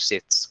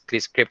oocysts,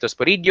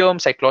 Cryptosporidium,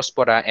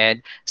 Cyclospora,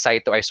 and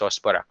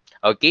Cytoisospora.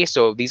 Okay,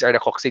 so these are the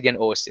coccidian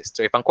oocysts.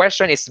 So if ang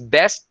question is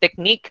best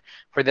technique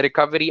for the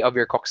recovery of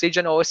your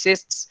coccidian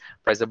oocysts,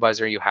 press the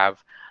buzzer, you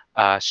have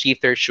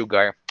sheather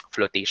sugar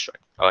flotation.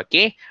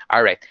 Okay,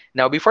 all right.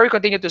 Now, before we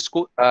continue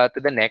to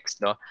the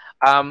next, no,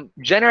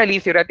 generally,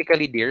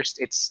 theoretically, dears,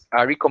 it's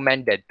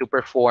recommended to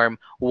perform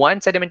one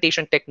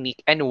sedimentation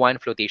technique and one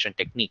flotation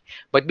technique.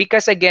 But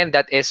because again,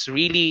 that is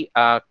really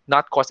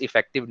not cost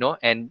effective, no,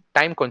 and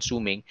time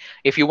consuming.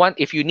 If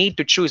you need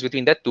to choose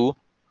between the two,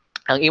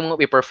 ang imong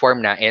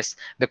i-perform na is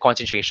the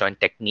concentration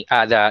technique,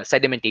 the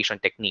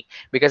sedimentation technique.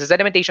 Because the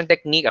sedimentation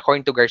technique,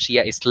 according to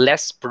Garcia, is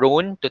less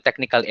prone to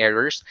technical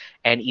errors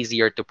and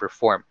easier to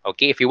perform.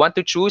 Okay, if you need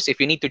to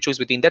choose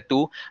between the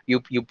two,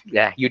 you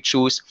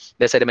choose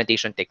the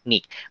sedimentation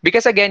technique.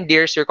 Because again,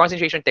 dears, your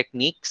concentration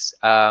techniques,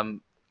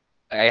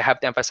 I have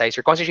to emphasize,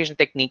 your concentration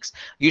techniques,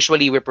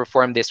 usually we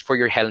perform this for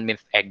your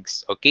helminth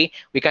eggs, okay?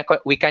 We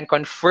can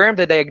confirm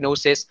the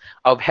diagnosis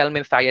of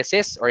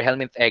helminthiasis or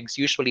helminth eggs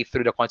usually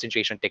through the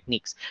concentration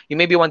techniques. You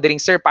may be wondering,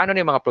 sir, paano na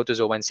yung mga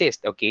protozoan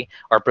cyst, okay?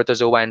 Or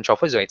protozoan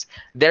trophozoites?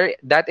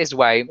 That is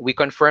why we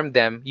confirm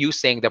them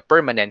using the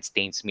permanent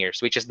stain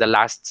smears, which is the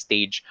last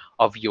stage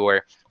of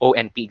your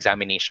ONP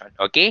examination,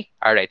 okay?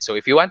 All right, so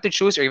if you want to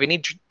choose, or if you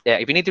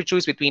need to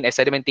choose between a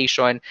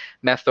sedimentation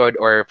method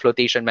or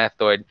flotation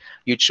method,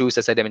 you choose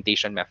the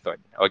sedimentation method.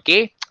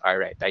 Okay? All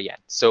right. Ayan.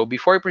 So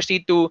before we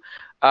proceed to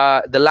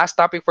the last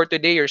topic for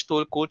today, your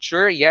stool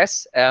culture.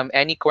 Yes.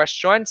 Any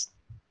questions?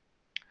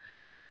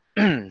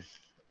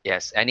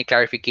 Yes. Any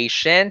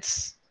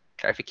clarifications?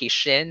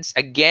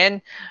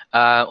 Again,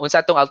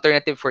 unsa tong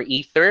alternative for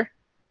ether?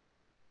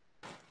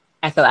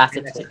 Ethyl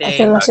acetate.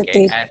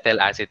 Okay, ethyl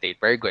acetate.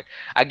 Very good.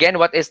 Again,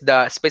 what is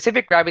the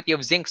specific gravity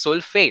of zinc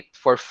sulfate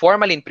for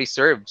formalin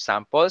preserved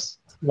samples?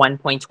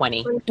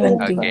 1.20.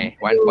 Okay,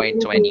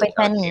 1.20.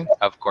 Okay,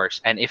 of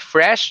course. And if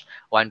fresh,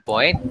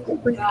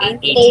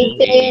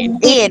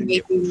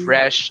 18.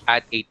 Fresh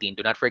at 18.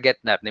 Do not forget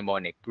that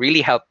mnemonic.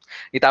 Really helped.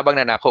 Itabang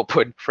na nako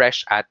po.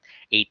 Fresh at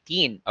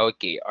 18.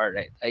 Okay, all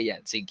right.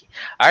 Ayan, sige.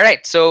 All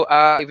right, so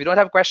if you don't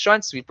have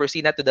questions, we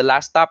proceed now to the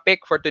last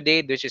topic for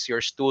today, which is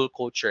your stool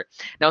culture.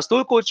 Now,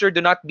 stool culture, do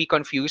not be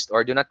confused,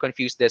 or do not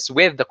confuse this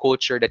with the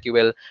culture that you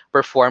will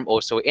perform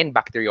also in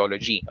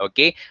bacteriology,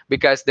 okay?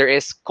 Because there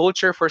is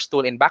culture for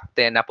stool in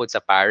bacte na pud sa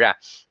para.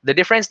 The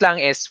difference lang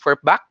is for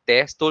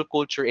bacte, stool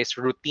culture is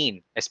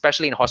routine,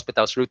 especially in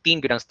hospitals. Routine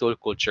good ang stool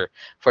culture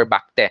for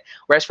bacte.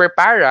 Whereas for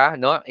para,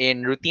 no,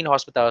 in routine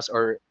hospitals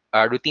or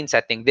routine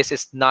setting, this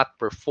is not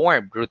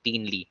performed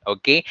routinely.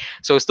 Okay,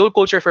 so stool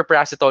culture for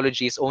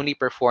parasitology is only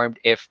performed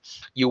if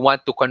you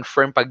want to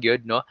confirm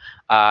pagyud, no,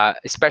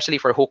 especially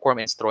for hookworm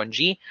and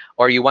strongy,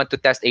 or you want to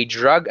test a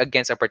drug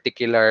against a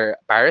particular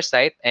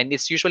parasite, and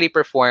it's usually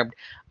performed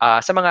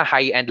sa mga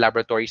high-end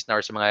laboratories na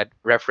or sa mga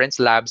reference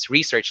labs,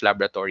 research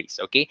laboratories.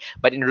 Okay,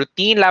 but in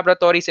routine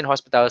laboratories in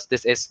hospitals,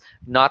 this is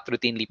not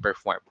routinely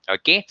performed.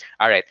 Okay,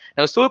 all right.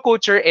 Now, stool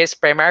culture is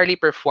primarily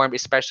performed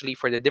especially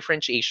for the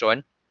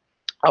differentiation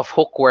of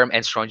hookworm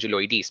and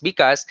strongyloides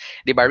because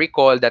di ba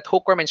recall that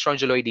hookworm and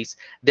strongyloides,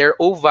 their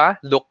ova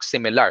look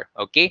similar.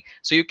 Okay,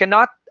 so you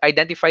cannot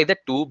identify the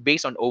two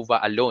based on ova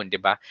alone, di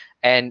ba?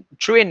 And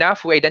true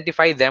enough, we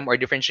identify them or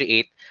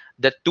differentiate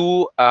the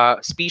two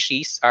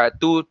species,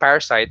 two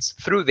parasites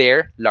through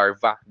their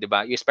larva, di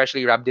ba?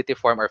 Especially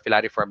rhabditiform or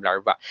filariform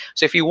larva.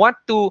 So if you want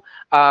to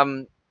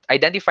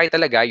identify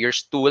talaga your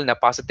stool na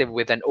positive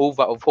with an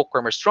ova of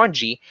hookworm or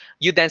strongy,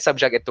 you then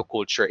subject it to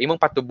culture. Imong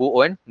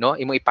patubuon, no?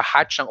 Imong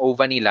ipahatch ang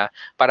ova nila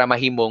para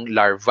mahimong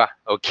larva.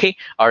 Okay?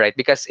 All right.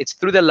 Because it's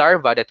through the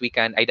larva that we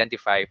can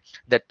identify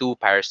the two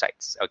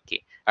parasites.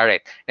 Okay. All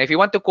right. Now, if you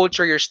want to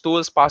culture your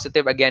stools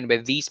positive again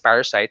with these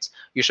parasites,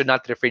 you should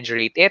not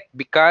refrigerate it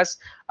because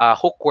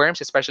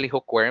hookworms, especially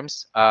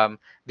hookworms,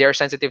 they are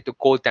sensitive to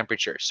cold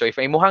temperatures. So if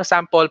imuhang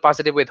sample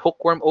positive with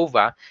hookworm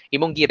ova,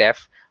 imong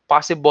giref,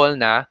 possible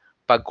na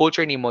pag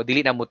culture nimo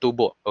dili na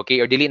mutubo,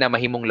 okay, or dili na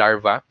mahimong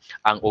larva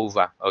ang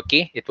ova,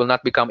 okay, it will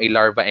not become a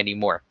larva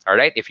anymore. All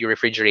right, if you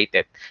refrigerate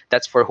it,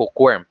 that's for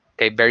hookworm.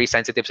 Okay, very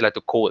sensitive sila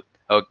to cold.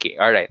 Okay,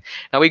 all right,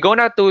 now we go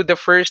now to the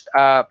first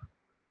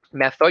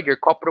method, your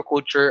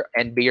coproculture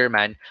and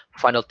Bayerman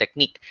funnel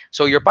technique.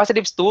 So your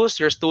positive stools,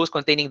 your stools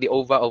containing the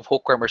ova of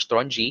hookworm or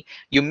strongy,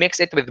 you mix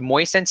it with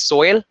moistened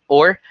soil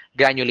or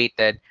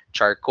granulated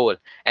charcoal.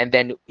 And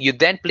then you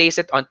then place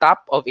it on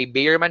top of a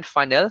Bayerman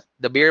funnel.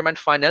 The Bayerman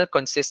funnel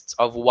consists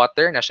of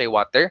water, na siya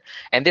water,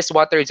 and this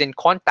water is in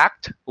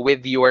contact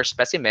with your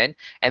specimen,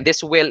 and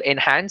this will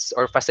enhance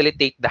or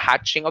facilitate the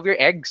hatching of your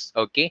eggs,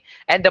 okay,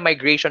 and the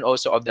migration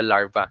also of the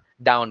larva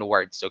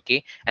downwards,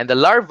 okay? And the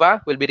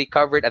larva will be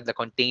recovered at the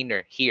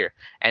container here.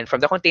 And from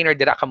the container,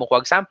 dira ka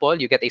mukuha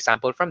sample, you get a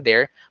sample from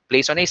there,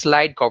 place on a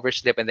slide, cover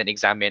slip, and then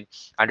examine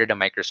under the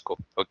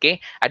microscope, okay?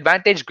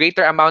 Advantage,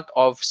 greater amount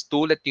of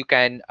stool that you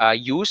can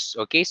use,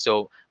 okay?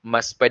 So,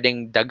 mas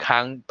pwedeng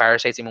daghang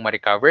parasites imong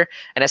ma-recover.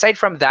 And aside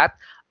from that,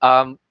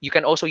 you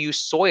can also use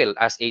soil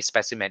as a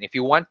specimen. If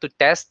you want to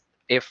test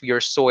if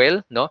your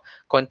soil, no,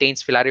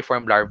 contains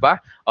filariform larva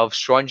of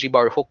strongyba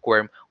or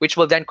hookworm, which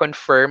will then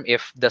confirm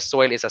if the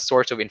soil is a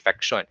source of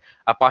infection,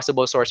 a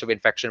possible source of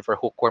infection for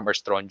hookworm or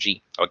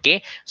strongy.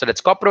 Okay, so that's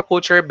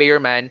coproculture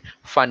Bayerman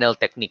funnel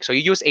technique. So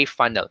you use a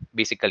funnel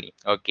basically.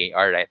 Okay,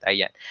 all right,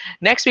 ayan.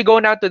 Next, we go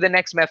now to the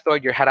next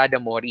method, your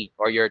Harada Mori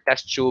or your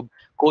test tube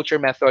culture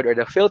method or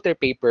the filter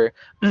paper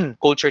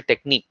culture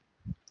technique.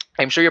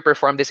 I'm sure you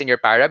performed this in your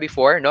para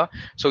before, no?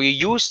 So you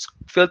use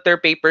filter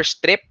paper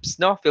strips,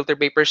 no? Filter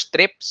paper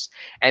strips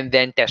and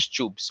then test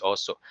tubes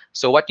also.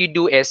 So what you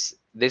do is,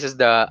 this is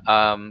the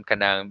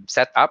kanang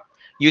setup.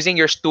 Using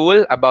your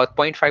stool, about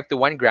 0.5 to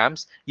 1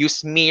 grams, you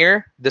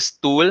smear the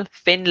stool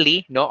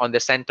thinly, no, on the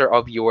center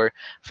of your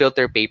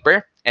filter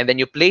paper, and then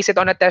you place it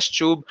on a test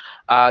tube.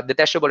 The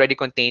test tube already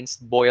contains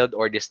boiled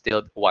or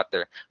distilled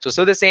water.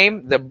 So the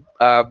same,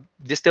 the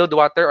distilled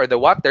water or the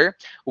water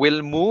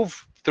will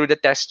move through the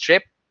test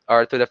strip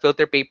or to the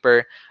filter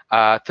paper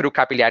through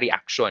capillary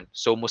action.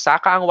 So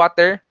musaka ang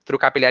water through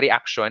capillary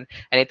action,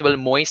 and it will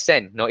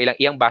moisten, no,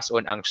 iyang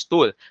bason ang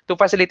stool to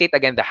facilitate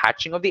again the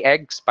hatching of the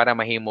eggs para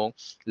mahimong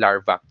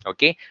larva.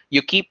 Okay,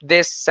 you keep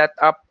this set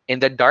up in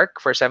the dark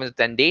for 7 to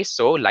 10 days.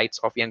 So lights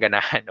off yung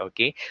ganahan.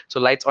 Okay, so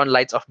lights on,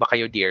 lights off ba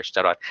kayo, dears?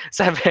 Charot.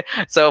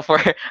 So for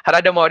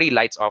Harada Mori,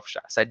 lights off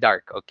siya sa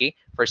dark. Okay,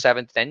 for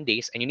 7 to 10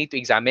 days, and you need to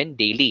examine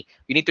daily.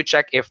 You need to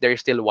check if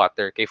there's still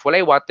water. Okay, if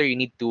wala water, you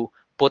need to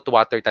put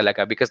water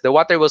talaga because the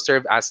water will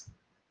serve as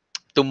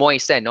to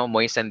moisten, no,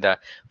 moisten the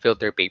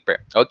filter paper.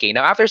 Okay,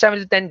 now after 7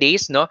 to 10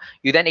 days, no,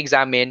 you then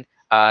examine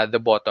the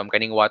bottom,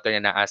 kaning water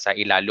na naa sa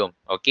ilalom.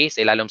 Okay, sa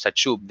ilalom sa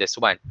tube, this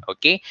one.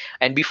 Okay,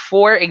 and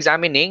before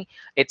examining,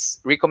 it's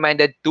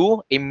recommended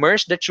to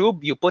immerse the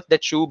tube. You put the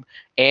tube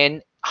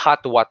in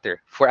hot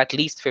water for at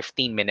least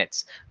 15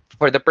 minutes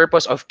for the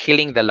purpose of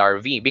killing the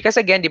larvae. Because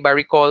again, di ba,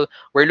 recall,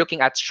 we're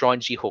looking at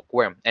strongy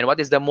hookworm. And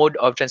what is the mode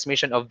of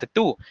transmission of the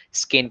two?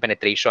 Skin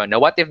penetration. Now,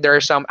 what if there are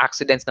some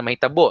accidents na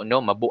mahitabo,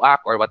 no, mabuak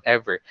or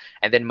whatever,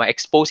 and then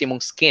ma-expose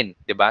imong skin,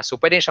 di ba? So,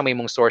 pwede siya may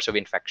imong source of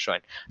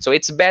infection. So,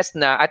 it's best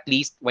na at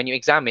least when you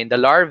examine, the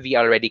larvae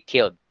are already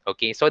killed,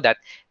 okay? So that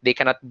they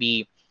cannot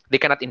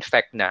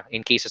infect na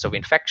in cases of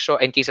infection,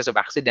 in cases of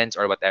accidents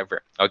or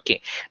whatever.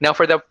 Okay. Now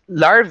for the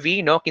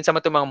larvae, no, kinsa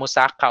man tong mga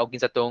musaka o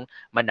kinsa tong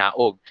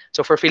manaog.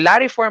 So for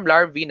filariform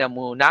larvae na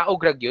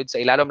munaog ra gyud sa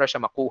ilalom ra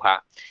siya makuha,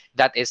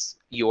 that is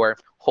your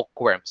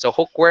hookworm. So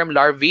hookworm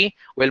larvae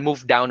will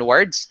move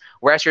downwards,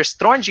 whereas your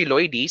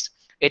strongyloides,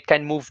 it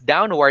can move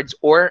downwards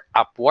or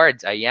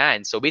upwards.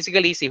 Ayan. So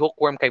basically, si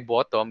hookworm kay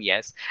bottom,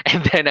 yes.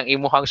 And then ang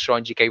imuhang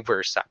strongy kay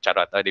versa.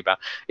 Charot, di ba?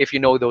 If you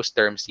know those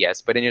terms,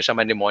 yes. Pwede nyo siya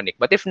mnemonic.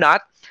 But if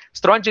not,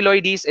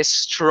 strongyloides is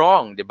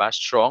strong, di ba?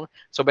 Strong.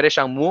 So pwede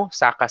siyang mu,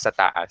 saka sa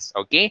taas.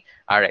 Okay?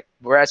 Alright.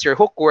 Whereas your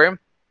hookworm,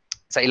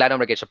 sa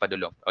ilalim lagi siya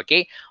padulong.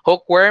 Okay?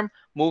 Hookworm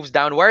moves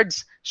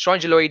downwards.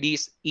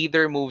 Strongyloides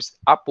either moves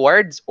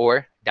upwards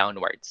or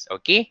downwards.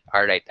 Okay?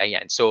 Alright,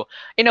 ayan. So,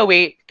 in a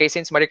way, kay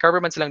since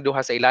ma-recover man silang duha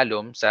sa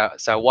ilalom, sa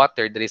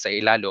water dali sa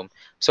ilalom,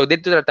 so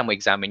dito na mo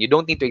examine. You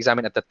don't need to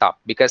examine at the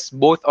top because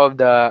both of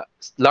the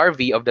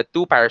larvae of the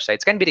two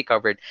parasites can be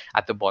recovered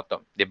at the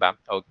bottom. Diba?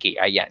 Okay,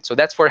 ayan. So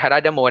that's for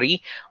Harada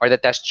Mori or the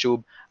test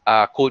tube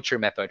culture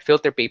method,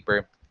 filter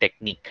paper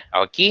technique.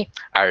 Okay?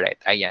 Alright,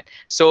 ayan.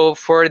 So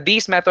for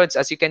these methods,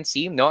 as you can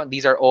see, no,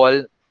 these are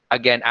all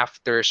again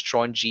after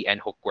strongy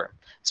and hookworm.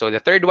 So the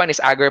third one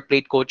is agar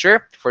plate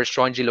culture for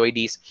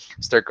strongyloides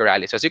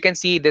stercoralis. So as you can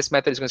see, this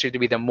method is considered to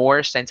be the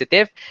more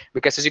sensitive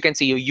because as you can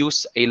see, you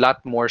use a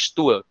lot more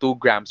stool, 2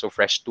 grams of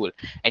fresh stool,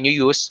 and you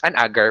use an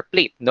agar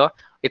plate, no?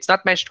 It's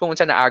not mentioned kung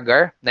unsa na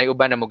agar, na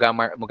uban na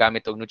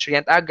mugamit og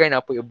nutrient agar,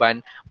 na po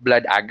uban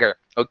blood agar.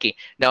 Okay,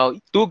 now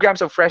 2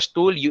 grams of fresh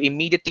stool you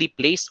immediately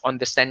place on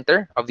the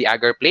center of the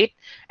agar plate,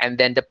 and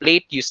then the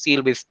plate you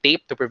seal with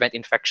tape to prevent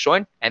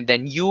infection, and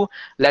then you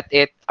let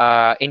it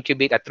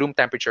incubate at room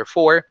temperature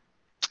for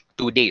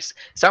 2 days.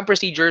 Some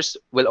procedures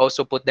will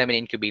also put them in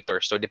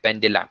incubators, so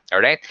depende lang.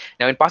 All right.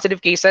 Now, in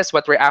positive cases,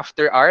 what we're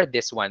after are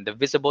this one, the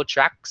visible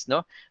tracks,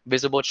 no,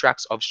 visible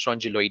tracks of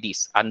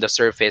strongyloides on the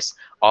surface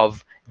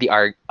of the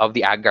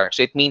agar.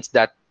 So it means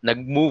that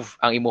nag-move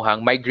ang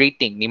imuhang migrate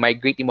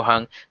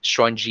imuhang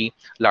strongy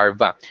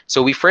larva.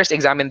 So we first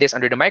examine this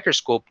under the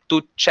microscope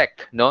to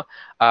check, no,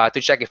 to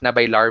check if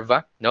nabay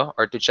larva, no,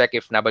 or to check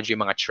if nabay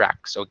mga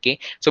tracks. Okay.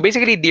 So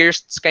basically,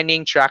 there's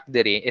scanning track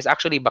dere is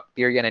actually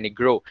bacteria na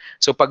ni-grow.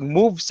 So pag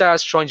move sa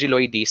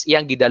strongyloides,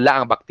 iyang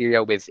gidala ang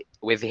bacteria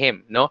with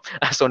him, no?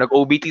 So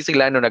nag-OBT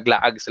sila, no,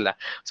 naglaag sila.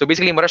 So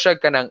basically,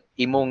 marasyag ka ng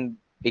imong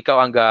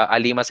ikaw ang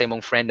alima sa imong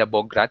friend na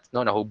bograt,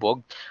 no,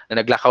 nahubog, na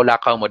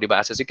naglakaw-lakaw mo, di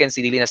ba? So as you can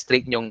see, dili na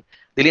straight nyong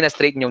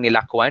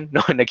nilakwan, no,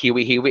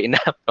 naghiwi-hiwi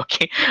na.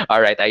 Okay? All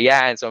right,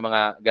 ayan. So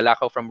mga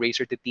galakaw from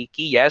razor to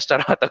tiki, yes,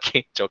 charot.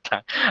 Okay, joke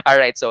lang. All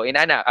right, so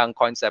inana ang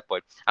concept po.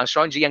 Ang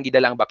strongy ang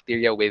gidalang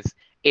bacteria with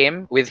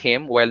him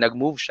while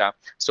nag-move siya.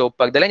 So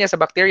pagdala niya sa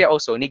bacteria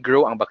also,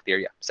 ni-grow ang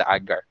bacteria sa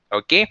agar.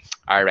 Okay?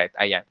 All right,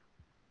 ayan.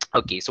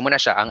 Okay, so muna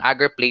siya, ang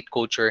agar plate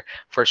culture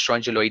for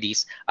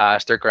strongyloides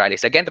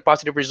stercoralis. Again, the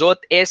positive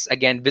result is,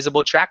 again,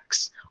 visible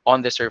tracks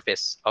on the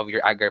surface of your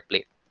agar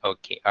plate.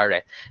 Okay, all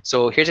right.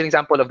 So here's an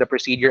example of the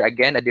procedure.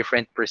 Again, a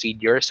different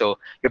procedure. So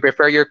you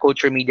prepare your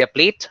culture media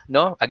plate,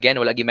 no? Again,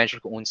 wala gi-mention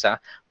kung unsa.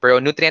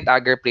 Pero nutrient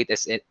agar plate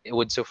it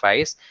would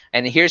suffice.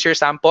 And here's your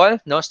sample,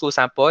 no? Stool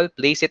sample.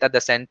 Place it at the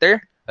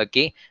center.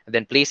 Okay, and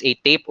then place a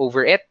tape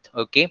over it.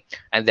 Okay,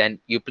 and then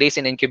you place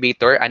an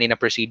incubator, ani na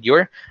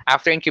procedure.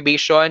 After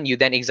incubation, you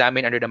then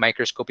examine under the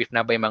microscope if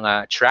na ba yung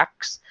mga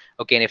tracks.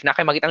 Okay, and if na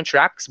kayo makita ang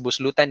tracks,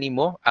 buslutan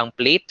nimo ang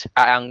plate,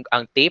 ang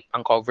tape,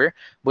 ang cover.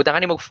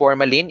 Butangan nimo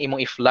formalin,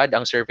 imong i-flood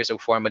ang surface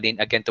of formalin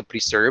again to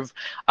preserve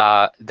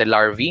the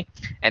larvae.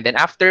 And then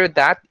after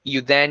that, you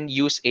then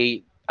use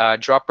a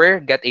dropper,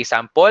 get a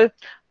sample,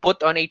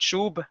 put on a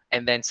tube,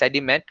 and then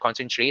sediment,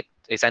 concentrate,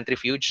 a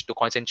centrifuge to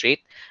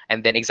concentrate,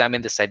 and then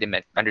examine the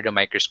sediment under the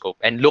microscope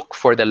and look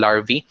for the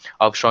larvae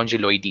of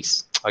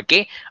strongyloides.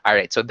 Okay, all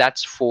right. So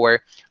that's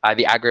for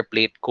the agar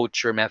plate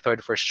culture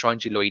method for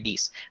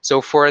strongyloides.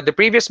 So for the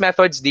previous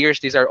methods,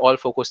 these are all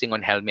focusing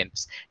on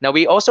helminths. Now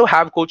we also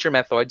have culture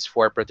methods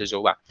for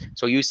protozoa.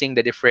 So using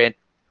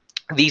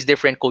these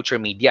different culture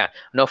media.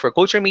 Now, for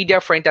culture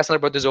media for intestinal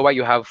protozoa,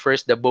 you have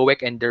first the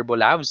Bowick and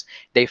Durbolabs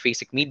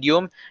diphasic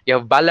medium. You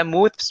have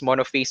Balamuth's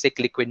monophasic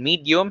liquid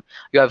medium.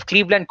 You have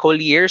Cleveland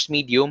Collier's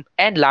medium.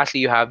 And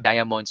lastly, you have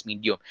Diamond's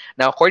medium.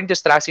 Now, according to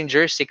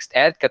Strassinger, 6th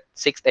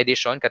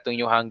edition, katong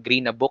yung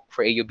green na book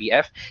for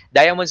AUBF,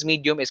 Diamond's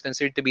medium is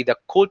considered to be the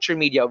culture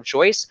media of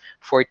choice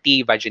for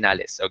T.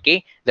 vaginalis.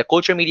 Okay? The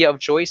culture media of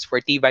choice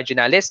for T.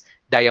 vaginalis,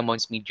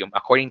 Diamond's medium,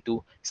 according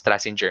to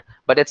Strassinger.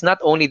 But it's not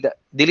only the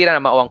dili na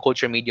mao ang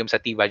culture medium sa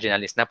T.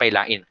 vaginalis na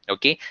pailain,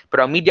 okay?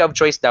 Pero ang media of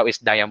choice daw is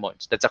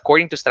Diamonds. That's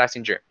according to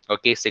Strassinger,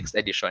 okay, 6th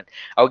edition.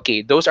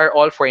 Okay, those are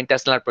all for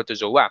intestinal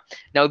protozoa.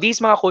 Now,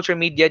 these mga culture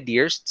media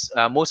deers,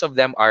 most of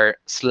them are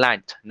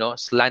slant, no?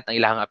 Slant ang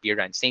ilahang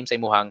appearance. Same sa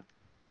imuhang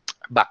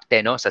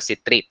bacte, no, sa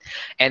citrate.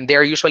 And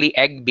they're usually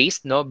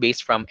egg-based, no,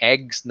 based from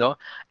eggs, no,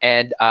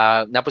 and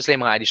napos sila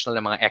yung mga additional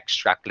na mga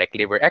extract like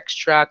liver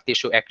extract,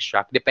 tissue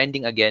extract,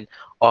 depending again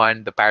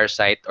on the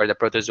parasite or the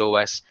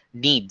protozoa's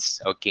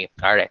needs. Okay,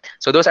 all right.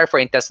 So those are for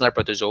intestinal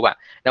protozoa.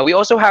 Now we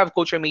also have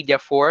culture media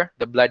for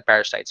the blood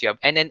parasites. You have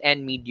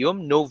NNN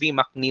medium, Novi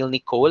McNeil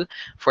Nicole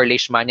for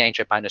Leishmania and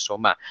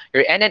Trypanosoma.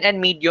 Your NNN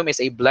medium is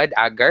a blood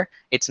agar.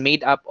 It's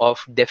made up of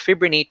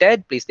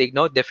defibrinated, please take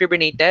note,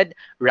 defibrinated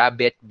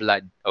rabbit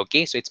blood.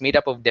 Okay, so it's made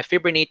up of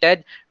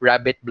defibrinated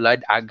rabbit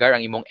blood agar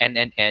ang imong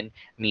NNN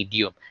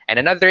medium. And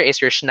another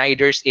is your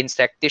Schneider's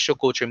insect tissue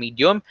culture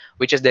medium,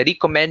 which is the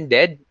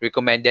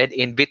recommended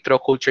in vitro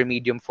culture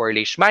medium for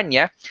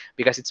Leishmania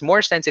because it's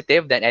more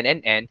sensitive than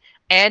NNN,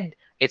 and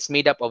it's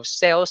made up of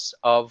cells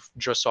of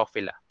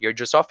Drosophila. Your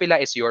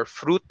Drosophila is your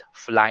fruit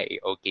fly.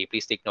 Okay,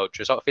 please take note.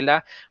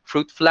 Drosophila,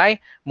 fruit fly,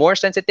 more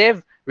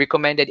sensitive,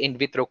 recommended in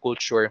vitro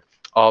culture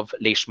of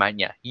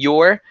Leishmania.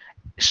 Your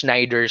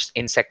Schneider's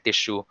insect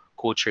tissue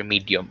culture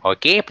medium.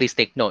 Okay, please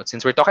take note.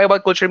 Since we're talking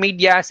about culture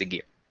media,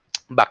 sige,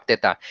 back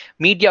teta.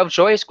 Media of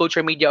choice,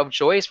 culture media of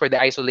choice for the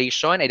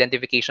isolation,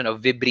 identification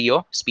of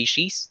Vibrio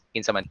species.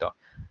 Kinsa man to?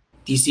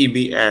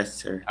 TCBS,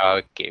 sir.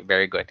 Okay,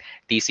 very good.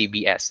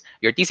 TCBS.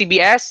 Your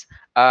TCBS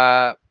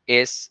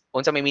is,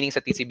 unsa may meaning sa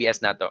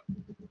TCBS nato?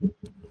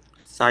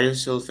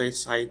 Thiosulfate,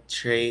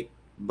 citrate,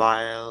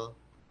 bile,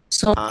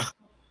 So,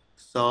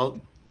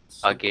 salt.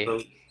 Okay.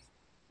 sucrose.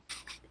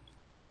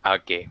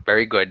 Okay,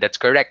 very good. That's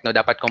correct. No,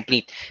 dapat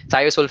complete.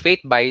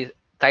 Thiosulfate,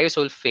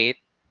 citrate,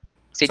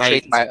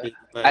 Citrate,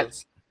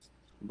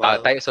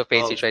 thiosulfate,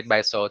 salt, citrate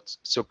by salt,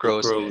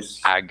 sucrose, sucrose.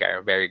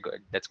 agar. Very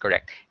good. That's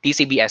correct.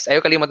 TCBS.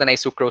 Ayaw kalimutan na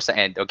yung sucrose sa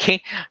end.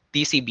 Okay?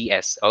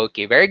 TCBS.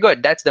 Okay, very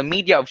good. That's the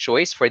media of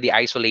choice for the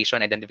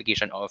isolation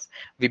identification of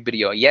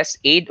Vibrio. Yes,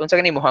 aid. Unsa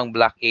ka ni mohang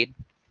black aid?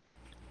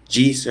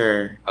 G,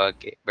 sir.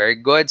 Okay, very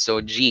good. So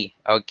G.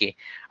 Okay.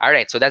 All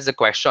right. So that's the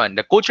question.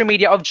 The culture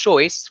media of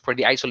choice for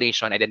the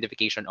isolation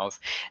identification of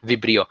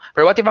Vibrio.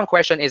 Pero what ibang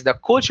question is the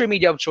culture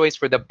media of choice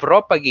for the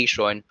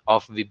propagation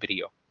of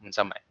Vibrio?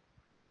 Unsa man?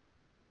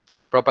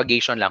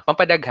 Propagation lang.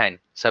 Pampadaghan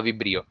sa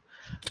Vibrio.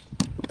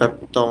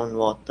 Peptone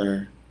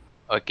water.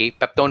 Okay.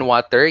 Peptone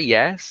water.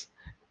 Yes.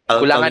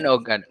 Kulangan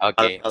og okay.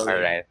 Alkaline. All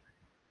right.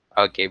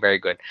 Okay, very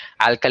good.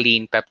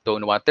 Alkaline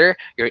peptone water,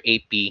 your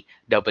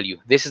APW.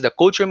 This is the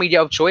culture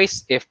media of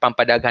choice if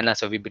pampadaghan lang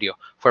sa Vibrio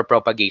for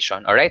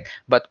propagation, all right?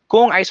 But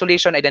kung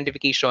isolation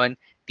identification,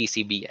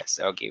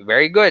 TCBS. Okay,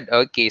 very good.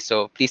 Okay,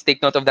 so please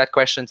take note of that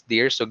questions,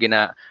 dear. So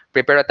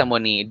prepare ta mo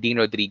ni Dean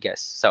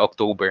Rodriguez sa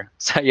October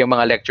sa yung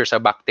mga lecture sa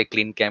Bactec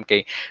Clean Camp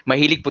kay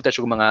mahilig to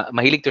siya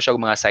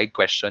mga side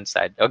questions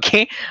sad.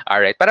 Okay? All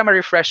right, para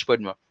ma-refresh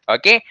pod mo.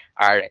 Okay?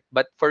 All right.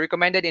 But for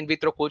recommended in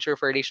vitro culture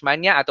for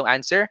Leishmania, atong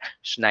answer,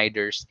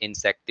 Schneider's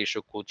insect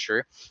tissue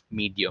culture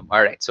medium.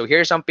 All right. So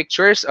here's some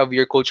pictures of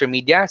your culture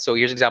media. So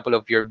here's an example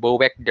of your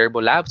Boweck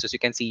Derbolab. So as you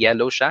can see,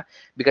 yellow siya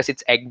because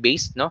it's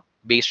egg-based, no?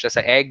 Based siya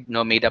sa egg,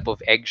 no? Made up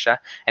of egg siya.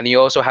 And you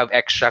also have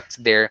extracts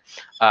there,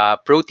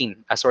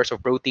 protein, a source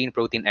of protein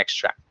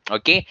extract.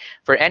 Okay?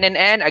 For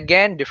NNN,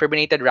 again,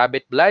 defibrinated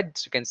rabbit blood.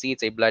 So you can see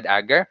it's a blood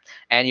agar.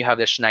 And you have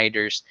the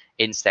Schneider's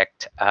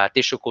insect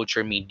tissue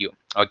culture medium.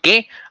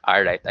 Okay?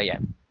 All right.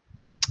 Ayan.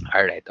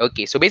 All right.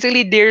 Okay. So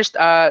basically, there's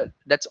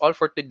that's all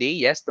for today.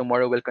 Yes,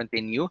 tomorrow we'll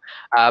continue.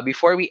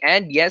 Before we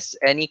end, yes,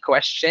 any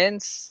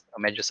questions?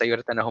 Medyo sayo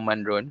rata na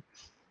human ron.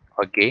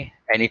 Okay.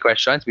 Any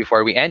questions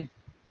before we end?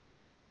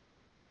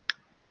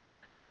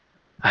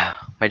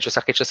 Medyo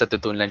sakit siya sa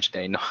tutulan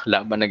siya, no?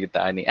 Laban na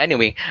gitaan ni.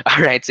 Anyway,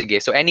 all right,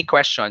 sige. So any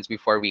questions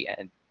before we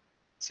end?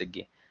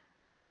 Sige.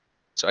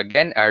 So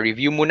again,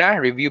 review muna,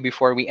 review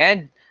before we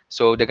end.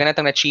 So daghan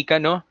natang na chika,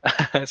 no?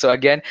 So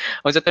again,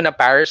 unsa to na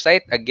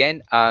parasite,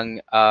 again, ang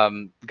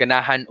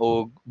ganahan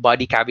o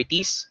body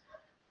cavities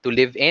to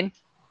live in.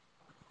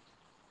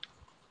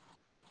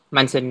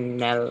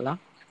 Manzanella.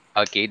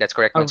 Okay, that's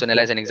correct.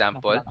 Manzanella is an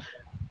example.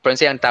 Pero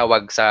siya ang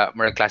tawag sa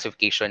moral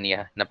classification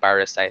niya na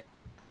parasite.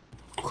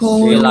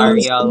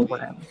 Filarial.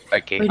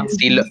 Okay,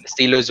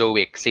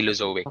 Cenozoic.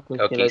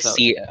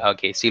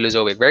 Okay,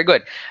 Cenozoic. Very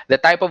good. The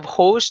type of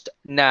host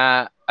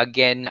na,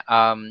 again,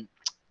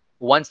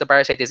 once the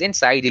parasite is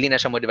inside, dili na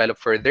siya mo develop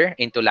further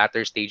into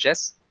latter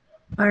stages.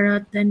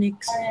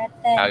 Paratenics.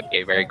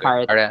 Okay, very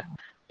good.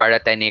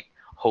 Paratenic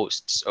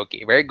hosts.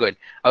 Okay, very good.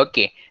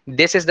 Okay,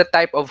 this is the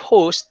type of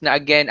host na,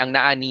 again, ang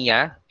naa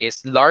niya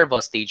is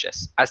larval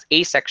stages as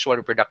asexual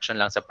reproduction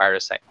lang sa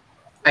parasite.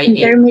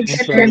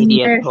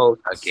 Intermediate host.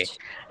 Okay,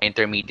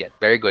 intermediate.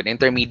 Very good.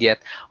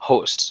 Intermediate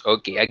hosts.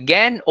 Okay,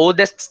 again,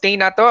 oldest stain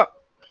na to.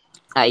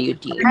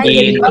 IUD.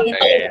 Okay,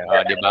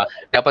 diba?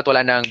 Dapat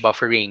wala nang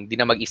buffering. Di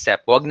na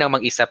mag-isip. Huwag na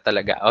mag-isip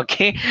talaga.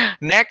 Okay?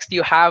 Next,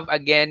 you have,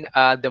 again,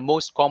 the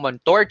most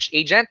common torch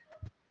agent.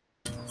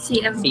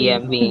 CMV.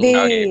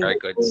 Okay, very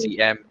good.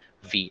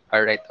 CMV.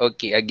 All right.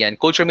 Okay, again,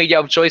 culture media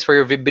of choice for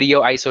your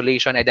Vibrio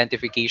isolation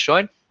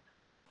identification.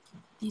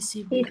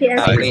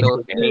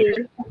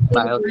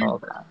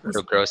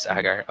 Sucrose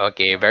agar.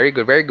 Okay, very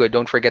good, very good.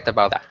 Don't forget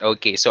about that.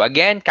 Okay, so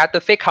again,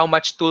 Catothic, how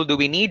much tool do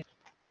we need?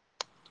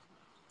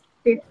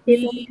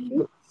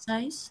 50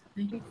 size.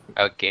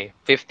 Okay,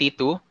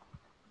 52.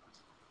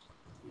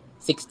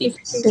 60.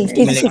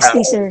 50 to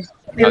 60, sir.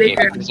 Okay,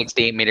 50 to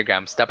 60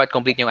 milligrams. Dapat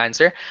complete yung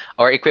answer.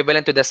 Or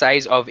equivalent to the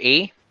size of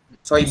a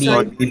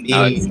Soybean.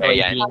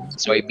 Ayan,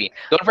 soybean.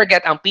 Don't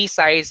forget, ang pea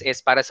size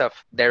is para sa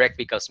direct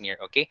fecal smear,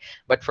 okay?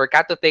 But for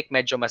catotic,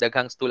 medyo mas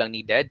daghang stool ang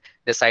needed,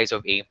 the size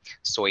of a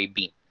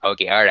soybean.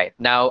 Okay, all right.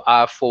 Now,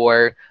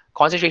 for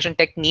concentration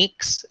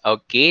techniques,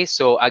 okay?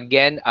 So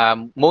again,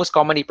 most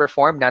commonly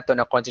performed nato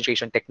na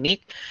concentration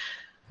technique.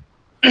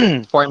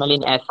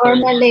 Formalin ester.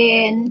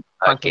 Formalin.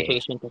 Okay.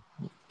 Concentration.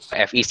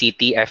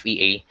 FECT,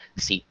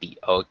 FEACT.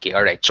 Okay,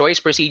 all right.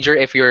 Choice procedure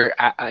if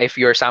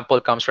your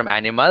sample comes from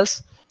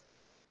animals.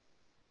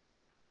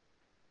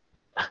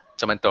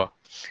 Saman to.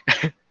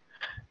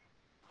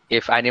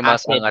 If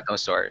animals ang atong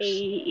source.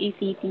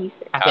 AECT.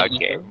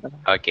 Okay.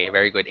 Okay,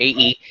 very good.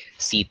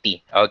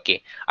 AECT. Okay.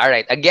 All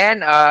right.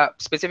 Again,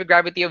 specific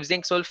gravity of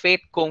zinc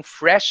sulfate kung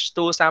fresh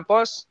stool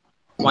samples.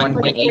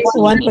 1.18.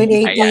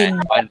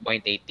 1.18.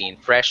 1.18.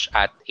 Fresh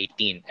at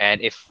 18.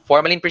 And if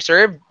formalin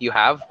preserved, you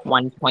have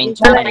 1.20.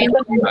 okay,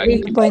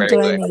 very good.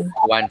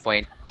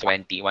 1.20.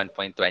 1.20.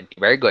 1.20.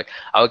 Very good.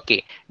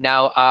 Okay.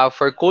 Now,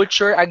 for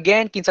culture,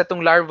 again, kinsa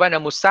tong larva na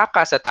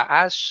musaka sa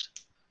taas.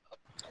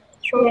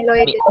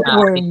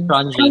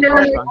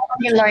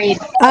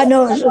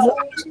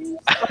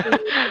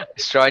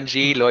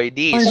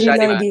 Strongyloides. Siya,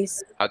 di ba?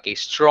 Okay,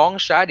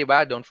 strong siya, di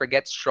ba? Don't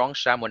forget, strong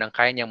siya. Munang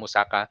kaya niyang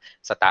musaka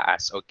sa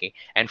taas. Okay.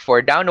 And for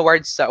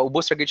downwards, sa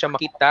ubos, ragid siya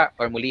makita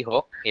or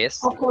mulihok is?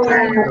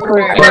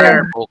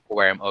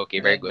 Hookworm.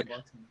 Okay, very good.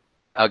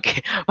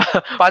 Okay.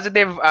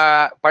 Positive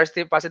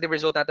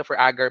result natin for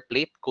agar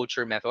plate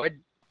culture method.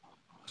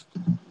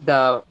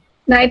 The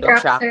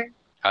Track.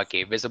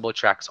 Okay, visible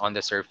tracks on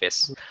the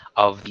surface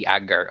of the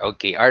agar.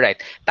 Okay, all right.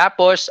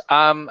 Tapos,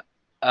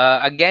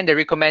 again, the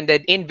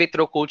recommended in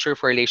vitro culture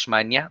for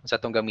leishmania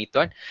sa itong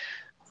gamiton.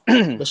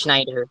 The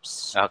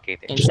Schneider's. Okay,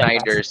 the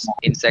Schneider's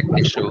insect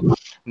tissue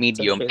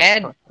medium.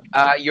 And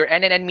your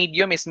NNN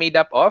medium is made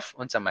up of,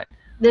 unsa man?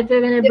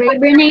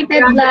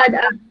 Defibrinated blood.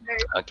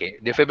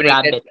 Okay,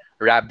 defibrinated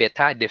rabbit,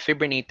 ha?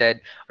 Defibrinated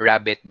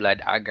rabbit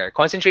blood agar.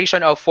 Concentration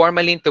of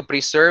formalin to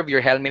preserve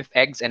your helminth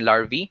eggs and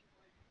larvae.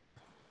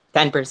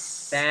 10%.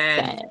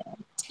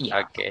 Yeah.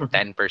 Okay,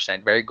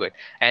 10%. Very good.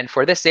 And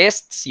for the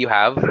cysts, you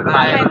have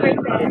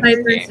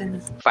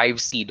 5%.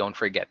 5C, don't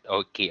forget.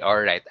 Okay,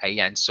 all right.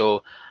 Ayan.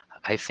 So,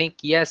 I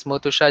think, yes, mo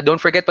to siya. Don't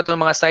forget pa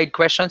itong mga side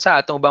questions,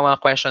 ha? Atong ba mga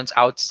questions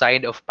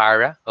outside of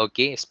para?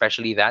 Okay,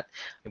 especially that.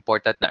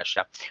 Important na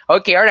siya.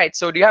 Okay, all right.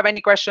 So, do you have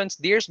any questions,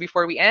 dears,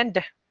 before we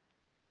end?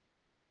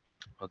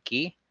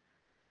 Okay.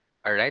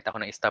 All right. Ako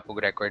na i-stop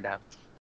og record, ha?